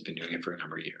chatbots. He's been doing it for a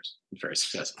number of years. He's very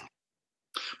successful.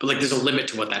 But like, there's a limit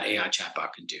to what that AI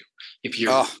chatbot can do. If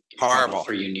you're horrible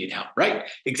or you need help, right?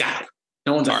 Exactly.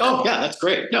 No one's like, oh yeah, that's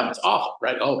great. No, it's awful,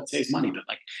 right? Oh, it saves money. But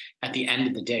like at the end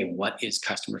of the day, what is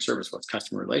customer service? What's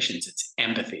customer relations? It's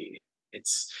empathy.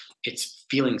 It's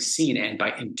feeling seen, and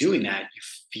in doing that, you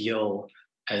feel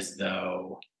as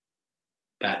though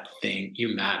that thing,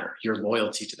 you matter. Your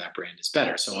loyalty to that brand is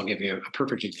better. So I'll give you a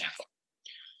perfect example.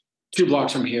 2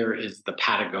 blocks from here is the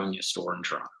Patagonia store in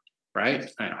Toronto, right?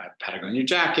 I have a Patagonia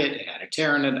jacket. It had a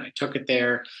tear in it. I took it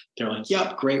there. They're like,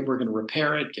 yep, great. We're going to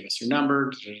repair it. Give us your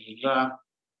number.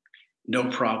 No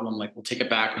problem. Like, we'll take it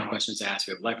back. No questions asked.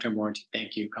 We have lifetime warranty.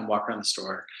 Thank you. Come walk around the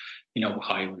store. We'll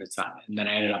call you when it's done. And then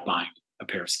I ended up buying a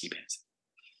pair of ski pants.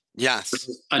 Yes.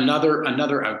 Another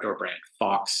outdoor brand,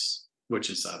 Fox, which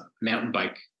is a mountain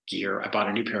bike gear. I bought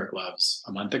a new pair of gloves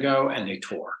a month ago, and they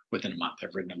tore within a month.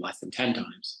 I've ridden them less than 10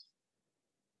 times.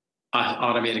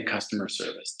 Automated customer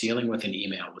service, dealing with an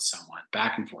email with someone,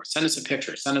 back and forth. Send us a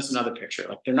picture. Send us another picture.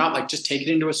 Like, they're not like, just take it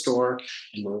into a store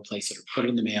and we'll replace it, or put it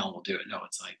in the mail and we'll do it. No,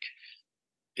 it's like,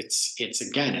 it's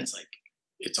like,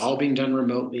 it's all being done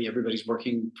remotely. Everybody's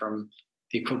working from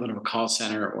the equivalent of a call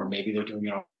center, or maybe they're doing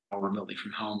it all remotely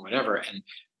from home, whatever.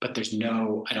 But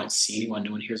I don't see anyone.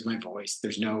 No one hears my voice.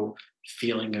 There's no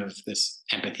feeling of this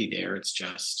empathy there. It's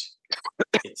just,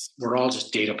 we're all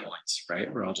just data points,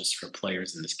 right? We're all just sort of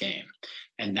players in this game.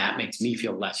 And that makes me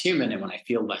feel less human. And when I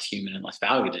feel less human and less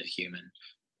valued as a human,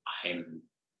 I'm,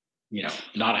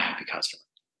 not a happy customer,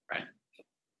 right?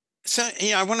 So,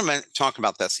 I want to talk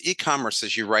about this. E-commerce,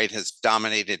 as you write, has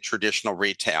dominated traditional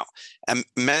retail, and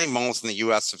many malls in the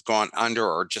U.S. have gone under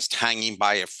or just hanging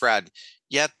by a thread.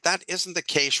 Yet that isn't the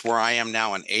case where I am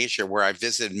now in Asia, where I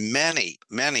visited many,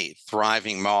 many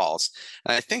thriving malls.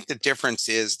 And I think the difference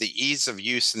is the ease of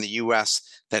use in the U.S.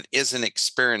 that isn't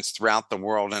experienced throughout the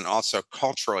world, and also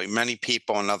culturally. Many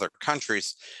people in other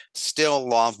countries still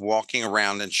love walking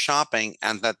around and shopping,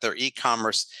 and that their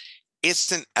e-commerce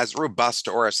isn't as robust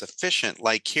or as efficient.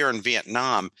 Like here in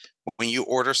Vietnam, when you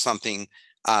order something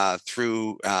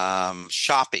through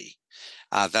Shopee,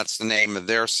 that's the name of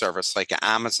their service, like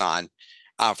Amazon.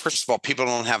 First of all, people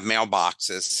don't have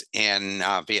mailboxes in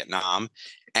Vietnam,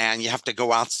 and you have to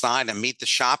go outside and meet the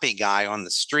Shopee guy on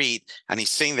the street, and he's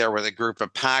sitting there with a group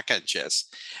of packages.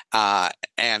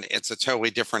 And it's a totally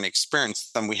different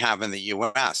experience than we have in the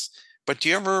US. But do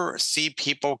you ever see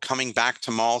people coming back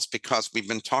to malls? Because we've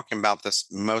been talking about this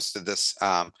most of this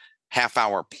half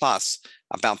hour plus,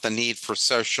 about the need for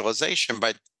socialization,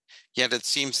 but yet it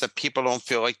seems that people don't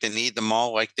feel like they need the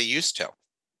mall like they used to.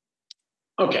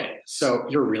 Okay, so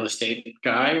you're a real estate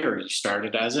guy, or you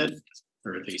started as it,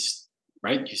 or at least,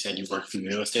 right? You said you worked in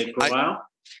real estate for a while?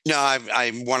 No,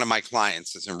 I'm one of my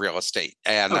clients is in real estate,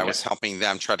 and I was helping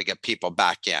them try to get people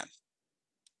back in.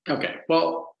 Okay,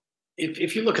 well,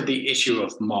 if you look at the issue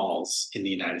of malls in the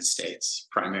United States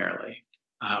primarily,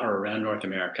 or around North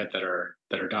America that are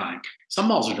dying, some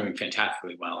malls are doing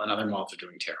fantastically well, and other malls are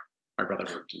doing terrible, My brother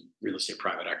worked in real estate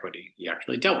private equity. He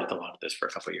actually dealt with a lot of this for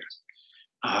a couple of years.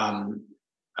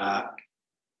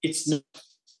 It's not a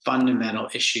fundamental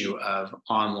issue of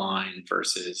online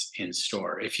versus in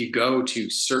store. If you go to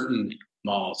certain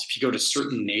malls, if you go to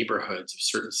certain neighborhoods of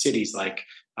certain cities like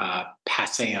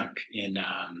Passaic in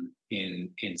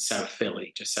South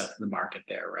Philly, just south of the market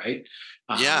there, right?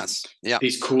 Yes. Yeah.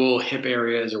 These cool hip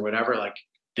areas or whatever, like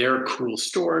they're cool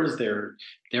stores. There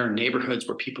are neighborhoods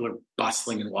where people are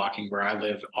bustling and walking. Where I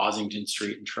live, Ossington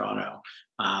Street in Toronto,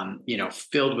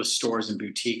 filled with stores and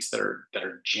boutiques that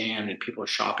are jammed, and people are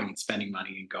shopping and spending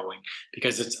money and going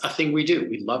because it's a thing we do.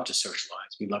 We love to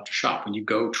socialize. We love to shop. When you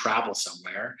go travel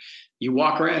somewhere, you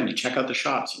walk around, you check out the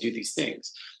shops, you do these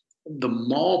things. The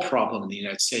mall problem in the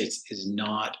United States is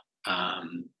not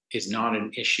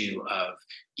an issue of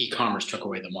e-commerce took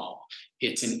away the mall.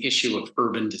 It's an issue of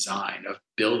urban design, of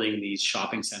building these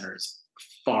shopping centers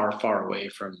far, far away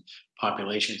from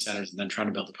population centers and then trying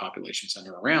to build a population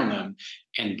center around them.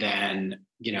 And then,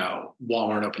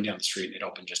 Walmart opened down the street and it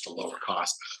opened just a lower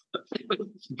cost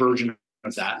version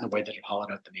of that in the way that it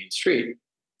hollowed out the main street.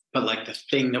 But like the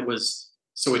thing that was,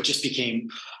 so it just became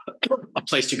a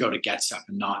place to go to get stuff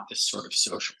and not this sort of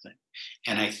social thing.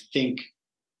 And I think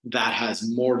that has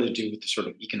more to do with the sort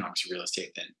of economics of real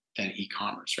estate than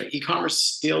e-commerce, right? E-commerce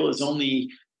still is only,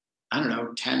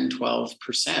 10,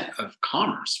 12% of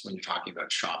commerce when you're talking about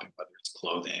shopping, whether it's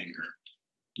clothing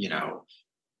or,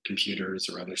 computers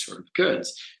or other sort of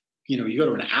goods. You go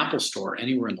to an Apple store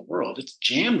anywhere in the world, it's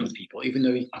jammed with people, even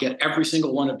though you can get every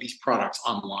single one of these products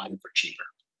online for cheaper,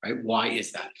 right? Why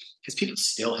is that? Because people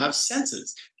still have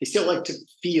senses. They still like to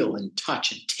feel and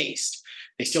touch and taste.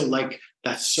 They still like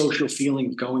that social feeling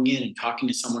of going in and talking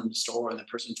to someone in the store and the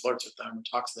person flirts with them or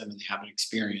talks to them and they have an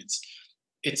experience.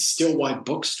 It's still why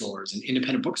bookstores and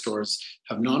independent bookstores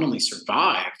have not only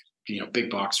survived, big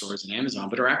box stores and Amazon,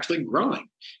 but are actually growing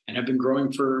and have been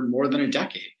growing for more than a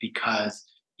decade, because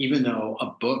even though a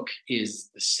book is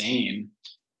the same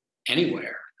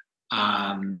anywhere,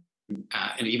 and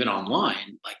even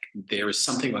online, like there is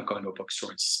something about going to a bookstore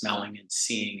and smelling and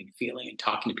seeing and feeling and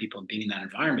talking to people and being in that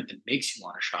environment that makes you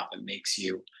want to shop and makes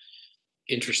you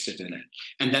interested in it.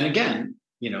 And then again,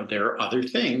 there are other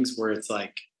things where it's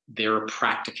like there are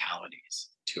practicalities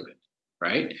to it,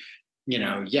 right?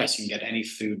 Yes, you can get any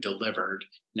food delivered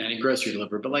and any grocery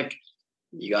delivered, but like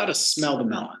you got to smell the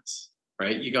melons,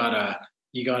 right? You gotta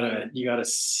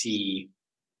see,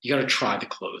 you got to try the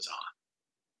clothes on.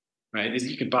 Right?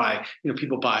 You could buy,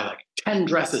 people buy like 10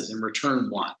 dresses and return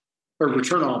one or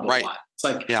return all but one. It's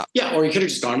like, yeah, or you could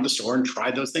have just gone to the store and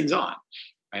tried those things on.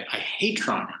 Right? I hate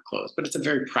trying on clothes, but it's a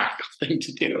very practical thing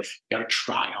to do. You got to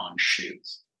try on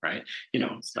shoes, right?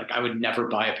 It's like I would never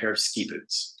buy a pair of ski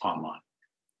boots online.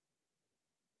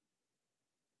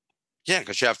 Yeah,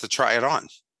 because you have to try it on.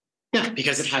 Yeah,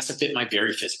 because it has to fit my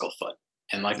very physical foot.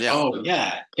 And like,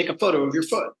 take a photo of your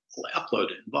foot, upload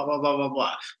it, blah, blah, blah, blah,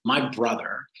 blah. My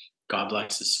brother, God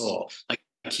bless his soul, like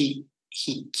he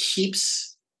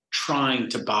keeps trying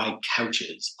to buy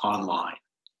couches online.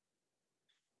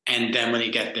 And then when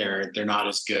he get there, they're not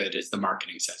as good as the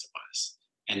marketing says it was.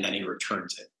 And then he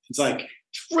returns it. It's like,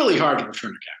 it's really hard to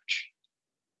return a couch.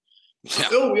 Yeah.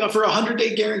 Oh, we offer a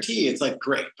 100-day guarantee. It's like,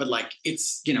 great. But like,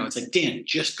 it's like, Dan,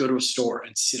 just go to a store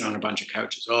and sit on a bunch of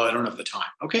couches. Oh, I don't have the time.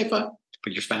 Okay, but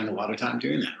you're spending a lot of time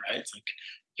doing that, right? It's like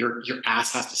your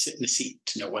ass has to sit in the seat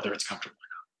to know whether it's comfortable or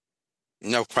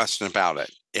not. No question about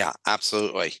it. Yeah,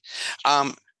 absolutely.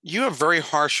 You have very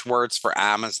harsh words for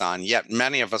Amazon, yet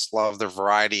many of us love the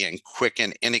variety and quick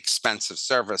and inexpensive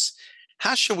service.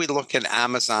 How should we look at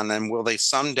Amazon, and will they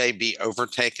someday be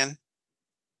overtaken?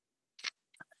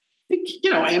 I think,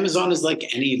 Amazon is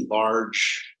like any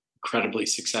large, incredibly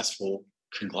successful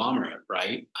conglomerate,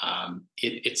 right?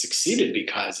 It succeeded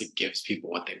because it gives people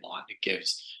what they want. It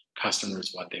gives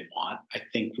customers what they want. I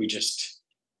think we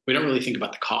don't really think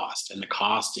about the cost. And the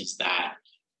cost is that,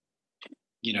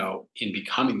 in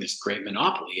becoming this great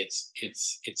monopoly,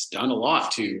 it's done a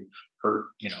lot to hurt,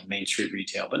 Main Street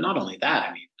retail. But not only that,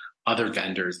 I mean, other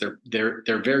vendors, they're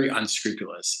very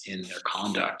unscrupulous in their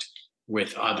conduct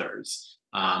with others.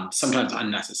 Sometimes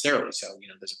unnecessarily so.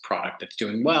 There's a product that's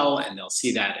doing well and they'll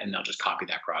see that and they'll just copy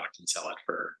that product and sell it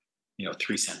for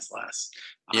 3 cents less.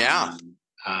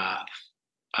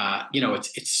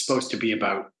 It's supposed to be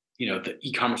about, the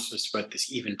e-commerce is about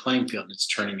this even playing field, and it's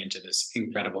turning into this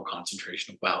incredible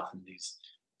concentration of wealth in these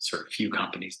sort of few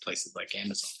companies, places like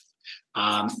Amazon.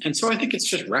 And so I think it's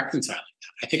just reconciling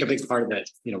that. I think a big part of that,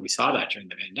 we saw that during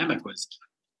the pandemic was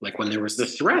like when there was the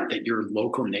threat that your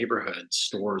local neighborhood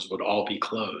stores would all be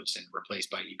closed and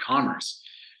replaced by e-commerce.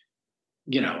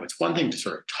 it's one thing to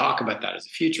sort of talk about that as a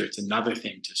future. It's another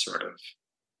thing to sort of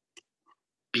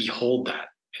behold that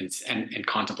and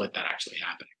contemplate that actually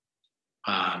happening.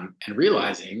 And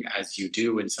realizing, as you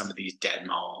do in some of these dead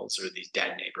malls or these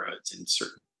dead neighborhoods in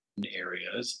certain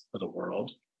areas of the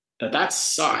world, that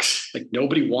sucks. Like,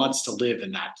 nobody wants to live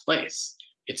in that place.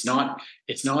 It's not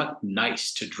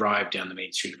nice to drive down the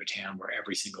main street of a town where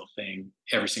every single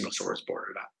store is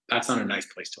boarded up. That's not a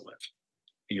nice place to live.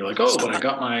 And you're like, oh, but I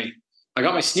got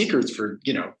my sneakers for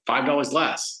 $5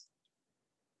 less.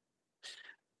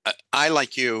 I,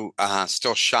 like you,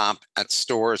 still shop at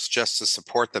stores just to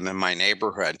support them in my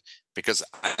neighborhood because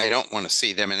I don't want to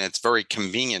see them, and it's very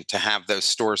convenient to have those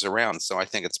stores around. So I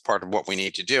think it's part of what we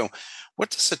need to do. What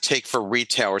does it take for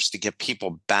retailers to get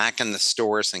people back in the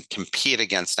stores and compete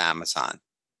against Amazon?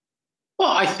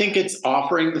 Well, I think it's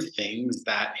offering the things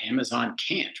that Amazon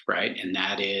can't, right? And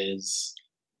that is,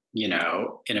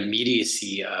 an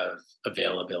immediacy of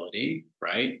availability,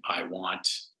 right? I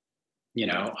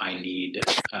need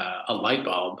a light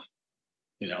bulb.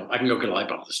 I can go get a light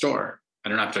bulb at the store. I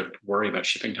don't have to worry about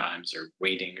shipping times or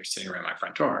waiting or sitting around my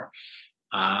front door.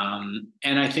 And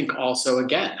I think also,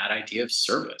 again, that idea of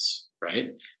service, right?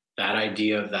 That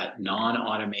idea of that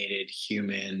non-automated,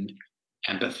 human,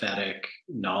 empathetic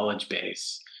knowledge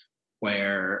base,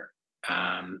 where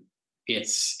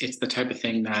it's the type of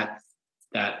thing that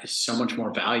is so much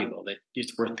more valuable that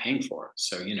it's worth paying for.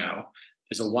 So,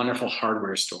 there's a wonderful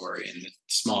hardware store in a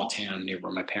small town near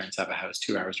where my parents have a house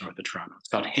 2 hours north of Toronto. It's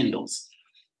called Hindle's.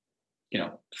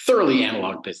 Thoroughly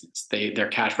analog business. Their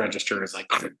cash register is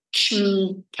like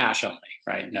cash only,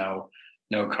 right? No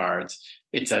cards.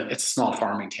 It's a small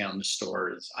farming town. The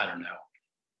store is, I don't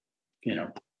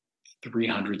know,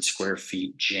 300 square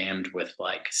feet jammed with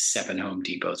like 7 Home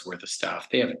Depots worth of stuff.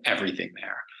 They have everything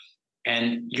there.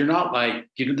 And you're not like,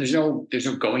 there's no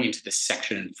going into this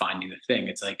section and finding the thing.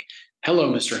 It's like,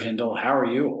 hello, Mr. Hindle, how are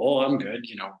you? Oh, I'm good.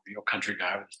 Real country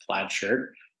guy with his plaid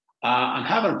shirt. I'm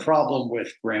having a problem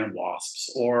with ground wasps,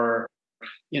 or,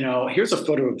 here's a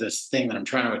photo of this thing that I'm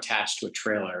trying to attach to a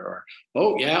trailer, or,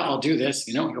 oh yeah, I'll do this.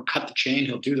 He'll cut the chain,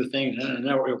 he'll do the thing, and then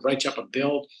he'll write you up a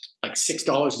bill, like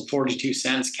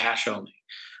 $6.42, cash only.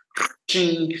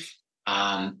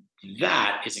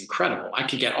 That is incredible. I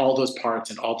could get all those parts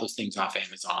and all those things off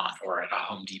Amazon or at a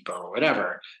Home Depot or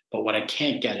whatever. But what I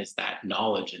can't get is that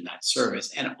knowledge and that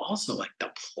service, and also like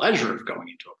the pleasure of going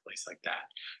into a place like that,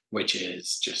 which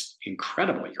is just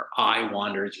incredible. Your eye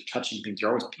wanders, you're touching things,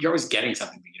 you're always getting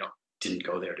something that you didn't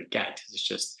go there to get.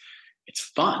 It's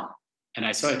fun.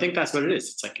 And so I think that's what it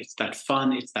is. It's like, it's that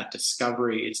fun, it's that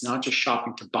discovery. It's not just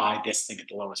shopping to buy this thing at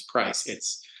the lowest price.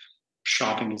 It's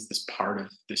shopping is this part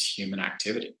of this human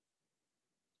activity.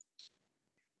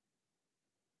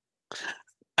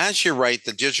 As you're right,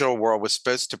 the digital world was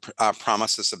supposed to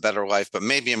promise us a better life, but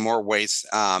maybe in more ways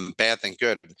bad than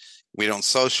good. We don't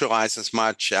socialize as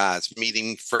much as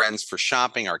meeting friends for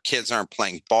shopping. Our kids aren't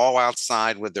playing ball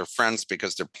outside with their friends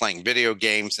because they're playing video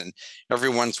games, and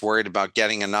everyone's worried about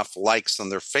getting enough likes on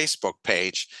their Facebook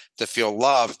page to feel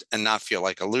loved and not feel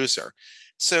like a loser.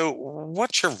 So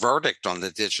what's your verdict on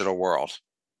the digital world?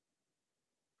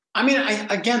 I mean,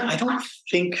 I don't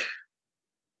think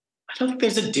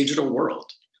there's a digital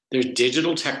world. There's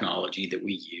digital technology that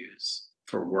we use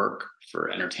for work,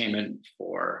 for entertainment,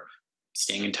 for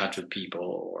staying in touch with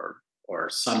people, or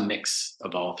some mix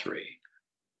of all three,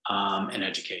 and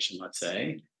education, let's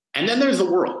say. And then there's the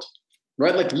world,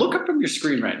 right? Like, look up from your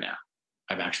screen right now.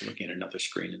 I'm actually looking at another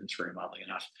screen in this room, oddly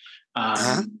enough.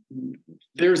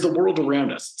 There's the world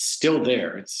around us. It's still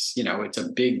there. It's a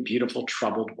big, beautiful,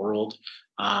 troubled world.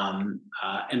 And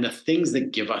the things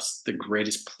that give us the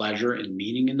greatest pleasure and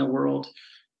meaning in the world,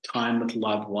 time with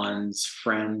loved ones,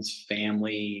 friends,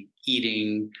 family,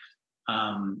 eating,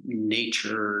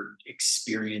 nature,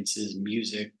 experiences,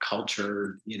 music,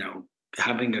 culture,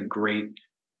 having a great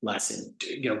lesson,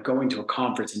 going to a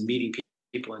conference and meeting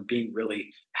people and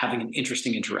having an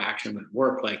interesting interaction with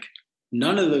work. Like,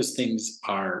 none of those things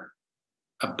are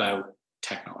about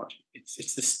technology.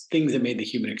 It's the things that made the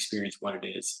human experience what it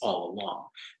is all along.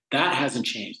 That hasn't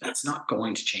changed. That's not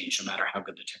going to change no matter how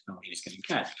good the technology is going to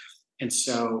get. And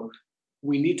so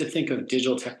we need to think of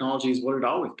digital technology as what it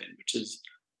always been, which is,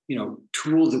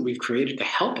 tools that we've created to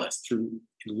help us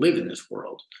live in this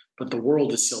world. But the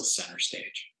world is still center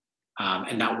stage.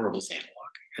 And that world is analog.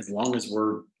 As long as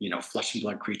we're, flesh and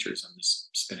blood creatures on this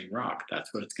spinning rock,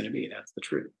 that's what it's going to be. That's the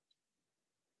truth.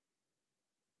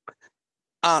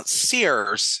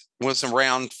 Sears was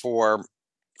around for,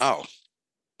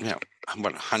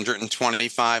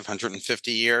 125,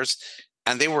 150 years.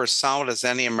 And they were as solid as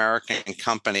any American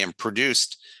company and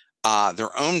produced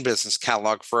their own business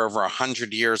catalog for over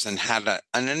 100 years and had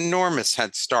an enormous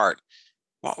head start.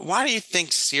 Well, why do you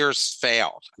think Sears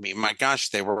failed? I mean, my gosh,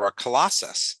 they were a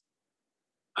colossus.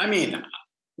 I mean,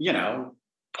 you know,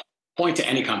 point to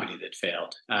any company that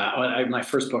failed. My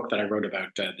first book that I wrote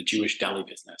about the Jewish deli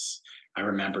business, I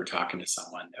remember talking to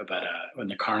someone about when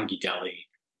the Carnegie Deli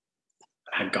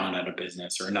had gone out of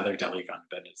business, or another deli gone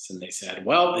out of business, and they said,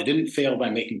 well, they didn't fail by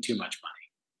making too much money,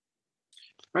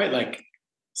 right? Like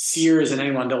Sears and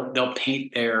anyone, they'll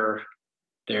paint their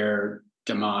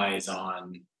demise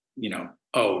on,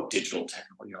 digital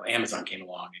technology. Amazon came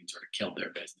along and sort of killed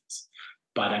their business.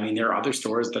 But I mean, there are other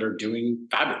stores that are doing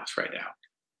fabulous right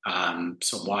now.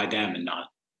 So why them and not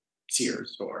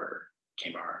Sears or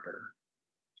Kmart or,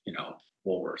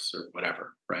 Woolworths or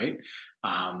whatever, right?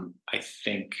 I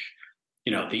think,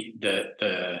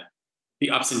 the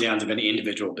ups and downs of any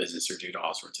individual business are due to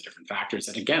all sorts of different factors.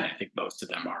 And again, I think most of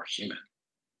them are human,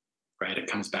 right? It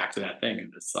comes back to that thing.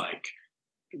 And it's like,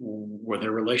 were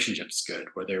their relationships good?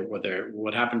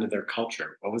 What happened to their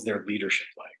culture? What was their leadership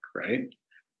like, right?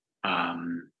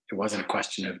 It wasn't a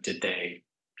question of did they,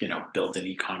 build an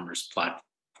e-commerce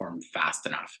platform fast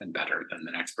enough and better than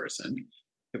the next person.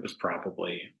 It was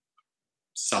probably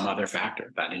some other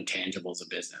factor, that intangibles of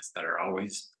business that are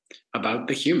always about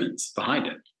the humans behind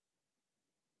it.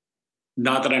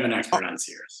 Not that I'm an expert on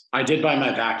Sears. I did buy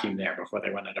my vacuum there before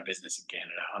they went out of business in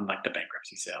Canada, unlike the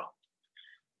bankruptcy sale.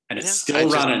 And it's still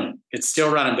running. It's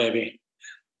still running, baby.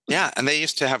 Yeah, and they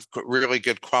used to have really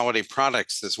good quality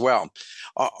products as well.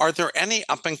 Are there any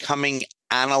up and coming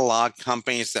analog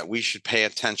companies that we should pay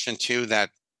attention to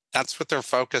that's what their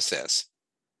focus is?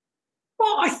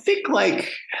 Well, I think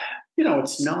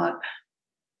it's not.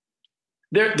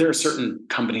 There are certain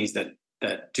companies that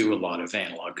do a lot of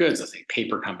analog goods. I think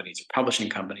paper companies or publishing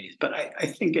companies, but I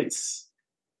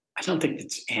don't think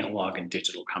it's analog and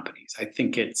digital companies. I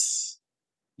think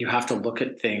you have to look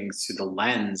at things through the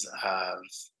lens of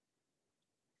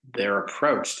their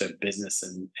approach to business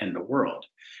and the world.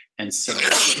 And so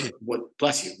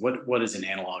what is an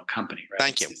analog company, right?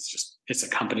 Thank you. It's a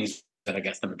company that I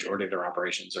guess the majority of their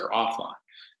operations are offline.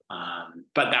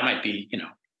 But that might be,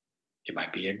 it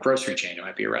might be a grocery chain, it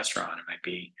might be a restaurant, it might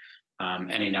be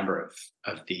any number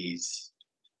of these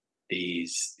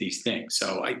things.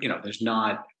 So there's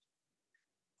not,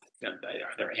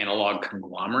 are there analog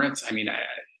conglomerates? I mean,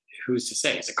 who's to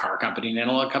say? It's a car company, an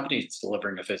analog company. It's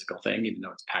delivering a physical thing, even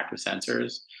though it's packed with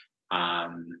sensors. I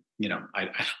don't know.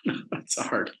 It's a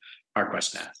hard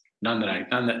question to ask. None that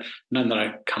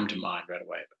I come to mind right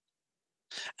away.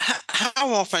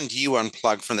 How often do you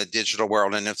unplug from the digital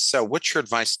world? And if so, what's your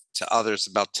advice to others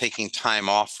about taking time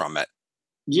off from it?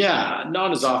 Yeah,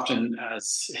 not as often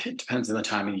as it depends on the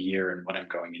time of the year and what I'm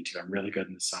going into. I'm really good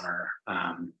in the summer.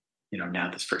 Now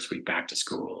this first week back to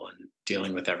school and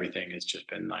dealing with everything has just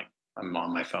been like, I'm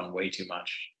on my phone way too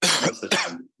much. Most of the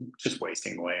time, just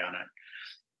wasting away on it.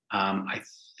 I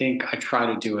think I try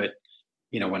to do it,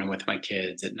 when I'm with my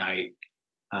kids at night.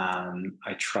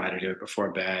 I try to do it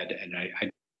before bed, and I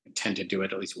tend to do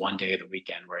it at least one day of the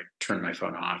weekend where I turn my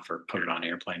phone off or put it on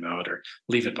airplane mode or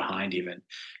leave it behind even.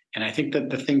 And I think that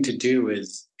the thing to do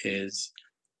is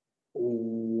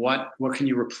what can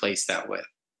you replace that with,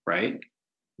 right?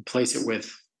 Replace it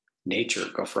with nature.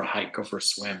 Go for a hike, go for a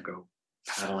swim, go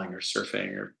paddling or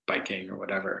surfing or biking or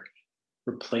whatever.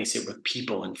 Replace it with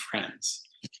people and friends,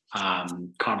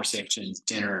 conversations,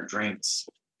 dinner, drinks,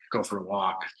 go for a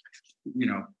walk,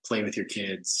 play with your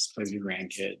kids, play with your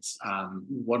grandkids.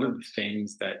 What are the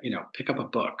things that, pick up a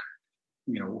book,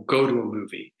 go to a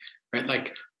movie, right?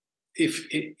 Like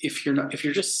if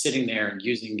you're just sitting there and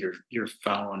using your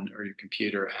phone or your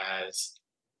computer as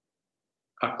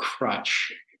a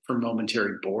crutch for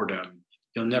momentary boredom,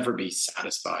 you'll never be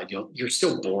satisfied. You're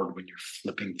still bored when you're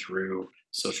flipping through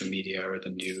social media or the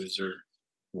news or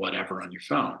whatever on your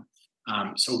phone.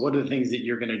 So what are the things that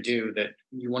you're going to do that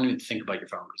you won't even think about your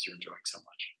phone because you're enjoying so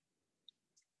much?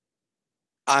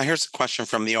 Here's a question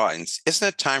from the audience. Isn't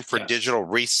it time for digital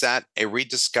reset, a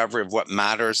rediscovery of what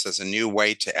matters as a new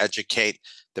way to educate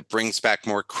that brings back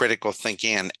more critical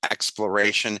thinking and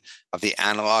exploration of the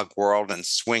analog world and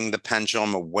swing the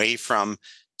pendulum away from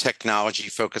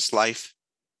technology-focused life?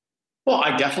 Well,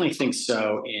 I definitely think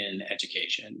so in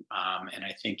education. And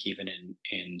I think even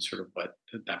in sort of what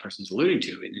that person's alluding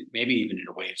to, and maybe even in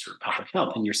a way of sort of public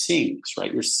health. And you're seeing this,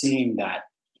 right? You're seeing that,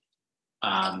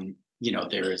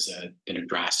 there has been a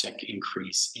drastic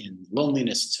increase in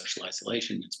loneliness and social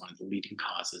isolation. It's one of the leading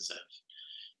causes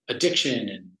of addiction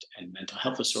and mental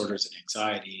health disorders and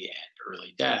anxiety and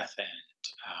early death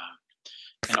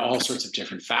and all sorts of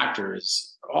different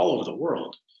factors all over the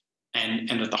world. and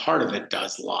at the heart of it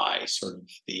does lie sort of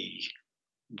the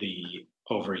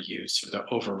overuse or the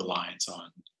over reliance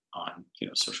on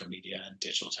social media and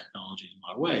digital technology in a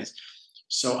lot of ways.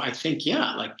 So I think,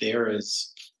 yeah, like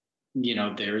there's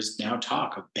now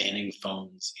talk of banning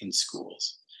phones in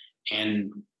schools.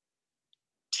 And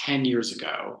 10 years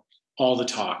ago, all the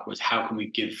talk was how can we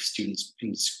give students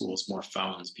in schools more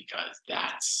phones, because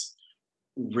that's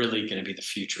really going to be the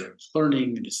future of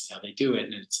learning, and this is how they do it.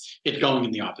 And it's going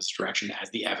in the opposite direction as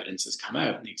the evidence has come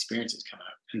out and the experiences come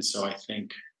out. And so I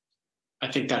think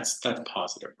that's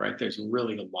positive, right? There's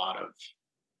really a lot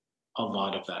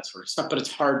of that sort of stuff, but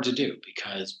it's hard to do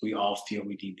because we all feel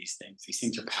we need these things. These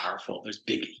things are powerful. There's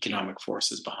big economic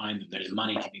forces behind them. There's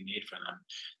money to be made from them.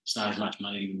 There's not as much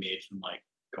money to be made from like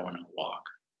going on a walk.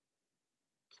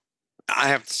 I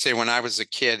have to say, when I was a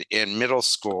kid in middle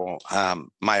school,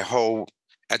 my whole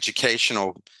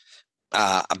educational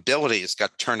abilities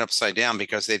got turned upside down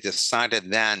because they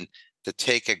decided then to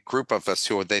take a group of us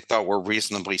who they thought were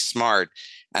reasonably smart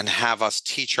and have us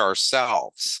teach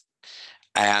ourselves.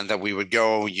 And that we would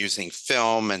go using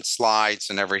film and slides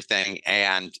and everything,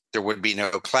 and there would be no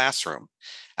classroom.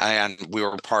 And we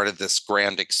were part of this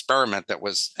grand experiment that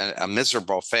was a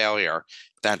miserable failure,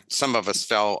 that some of us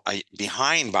fell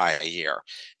behind by a year.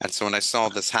 And so when I saw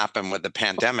this happen with the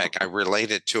pandemic, I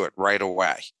related to it right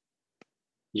away.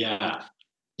 Yeah.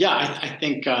 I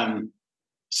think,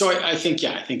 I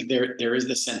think there is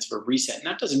this sense of a reset, and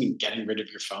that doesn't mean getting rid of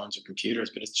your phones or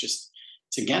computers, but it's this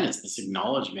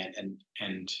acknowledgement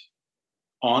and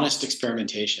honest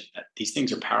experimentation that these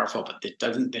things are powerful, but they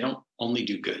don't only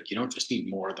do good. You don't just need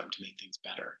more of them to make things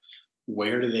better.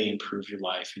 Where do they improve your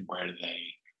life, and where do they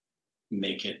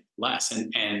make it less?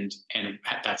 And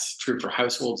that's true for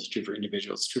households, it's true for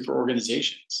individuals, it's true for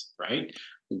organizations, right?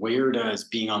 Where does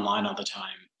being online all the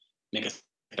time make us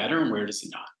better, and where does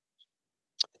it not?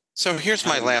 So here's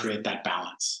my last create that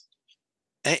balance.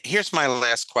 Here's my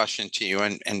last question to you,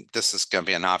 and this is going to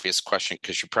be an obvious question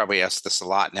because you probably asked this a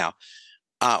lot now.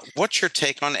 What's your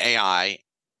take on AI?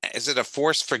 Is it a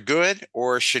force for good,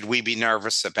 or should we be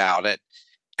nervous about it?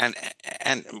 And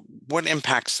what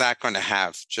impact's that going to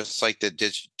have, just like the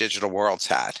digital world's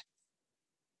had?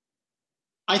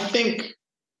 I think,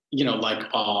 like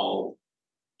all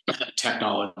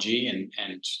technology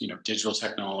and digital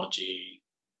technology,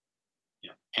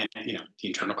 and the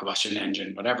internal combustion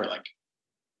engine, whatever, like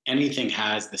anything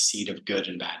has the seed of good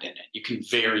and bad in it. You can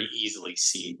very easily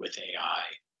see with AI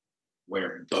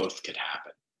where both could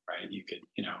happen, right? You could,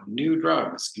 new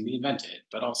drugs can be invented,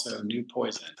 but also new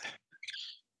poison,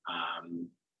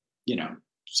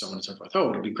 so on and so forth.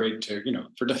 Oh, it'll be great to,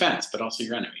 for defense, but also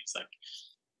your enemies. Like,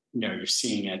 you're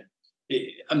seeing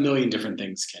it, a million different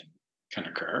things can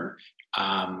occur.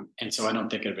 And so I don't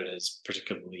think of it as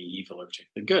particularly evil or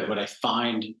particularly good. What I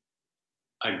find,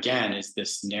 again, is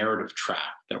this narrative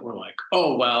trap that we're like,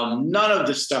 oh, well, none of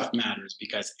this stuff matters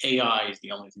because AI is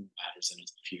the only thing that matters and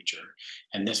it's the future.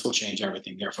 And this will change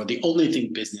everything. Therefore, the only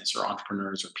thing business or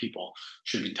entrepreneurs or people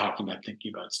should be talking about,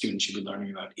 thinking about, students should be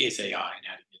learning about is AI and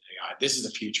how to use AI. This is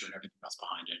the future, and everything else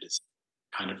behind it is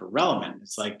kind of irrelevant.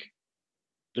 It's like,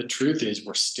 the truth is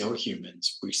we're still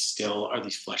humans. We still are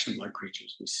these flesh and blood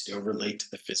creatures. We still relate to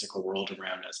the physical world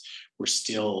around us. We're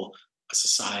still a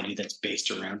society that's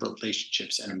based around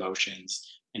relationships and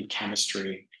emotions and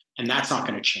chemistry, and that's not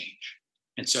going to change.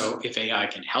 And so if AI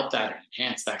can help that and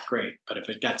enhance that, great. But if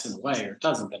it gets in the way or it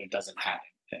doesn't, then it doesn't have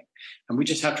anything. And we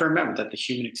just have to remember that the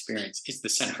human experience is the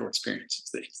central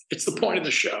experience. It's the point of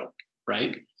the show,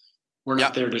 right? We're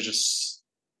not there to just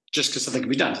because something can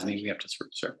be done doesn't mean we have to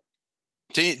serve.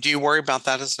 Do you worry about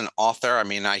that as an author? I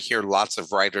mean, I hear lots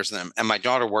of writers, and my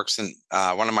daughter works in,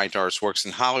 one of my daughters works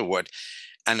in Hollywood.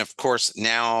 And of course,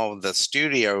 now the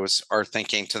studios are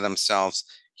thinking to themselves,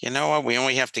 you know what, we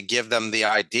only have to give them the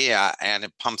idea and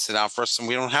it pumps it out for us, and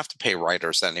we don't have to pay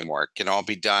writers anymore. It can all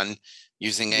be done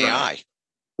using AI.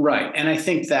 Right. And I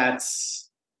think that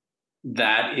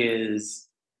is,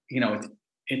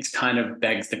 it's kind of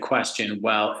begs the question,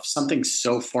 well, if something's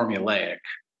so formulaic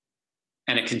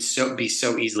and it can be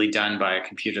so easily done by a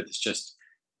computer that's just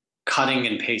cutting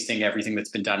and pasting everything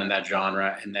that's been done in that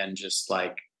genre and then just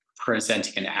like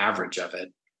presenting an average of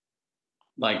it,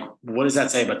 like, what does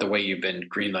that say about the way you've been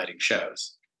greenlighting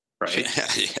shows, right?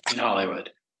 In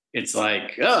Hollywood, it's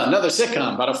like, oh, another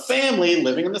sitcom about a family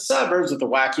living in the suburbs with a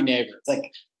wacky neighbor. It's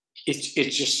like,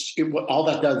 it's just all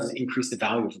that does is increase the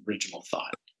value of original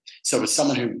thought. So as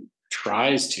someone who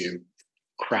tries to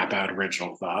crap out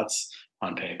original thoughts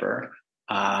on paper,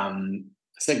 I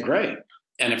said, great.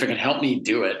 And if it can help me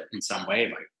do it in some way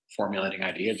by formulating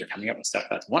ideas or coming up with stuff,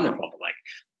 that's wonderful. But like,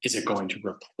 is it going to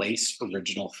replace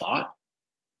original thought?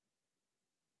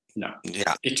 No.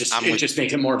 Yeah. It just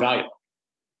makes it more valuable.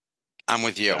 I'm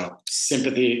with you.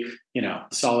 Sympathy,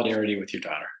 solidarity with your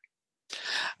daughter.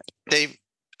 Dave,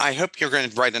 I hope you're going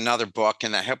to write another book,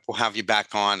 and I hope we'll have you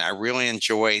back on. I really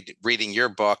enjoyed reading your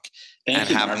book and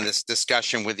having this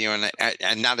discussion with you,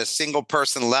 and not a single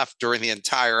person left during the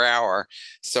entire hour.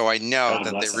 So I know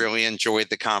that they really enjoyed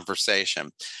the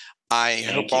conversation. I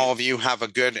hope all of you have a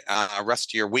good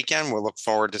rest of your weekend. We'll look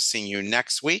forward to seeing you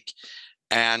next week.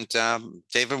 And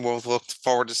David, we'll look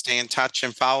forward to staying in touch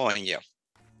and following you.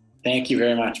 Thank you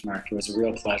very much, Mark. It was a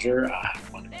real pleasure. Have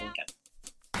a wonderful weekend.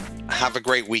 Have a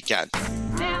great weekend.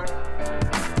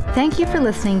 Thank you for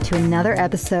listening to another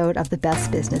episode of The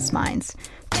Best Business Minds.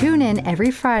 Tune in every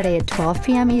Friday at 12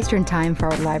 p.m. Eastern Time for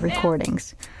our live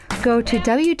recordings. Go to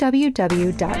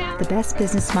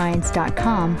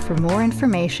www.thebestbusinessminds.com for more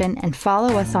information and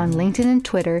follow us on LinkedIn and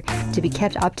Twitter to be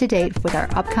kept up to date with our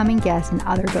upcoming guests and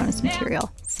other bonus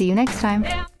material. See you next time.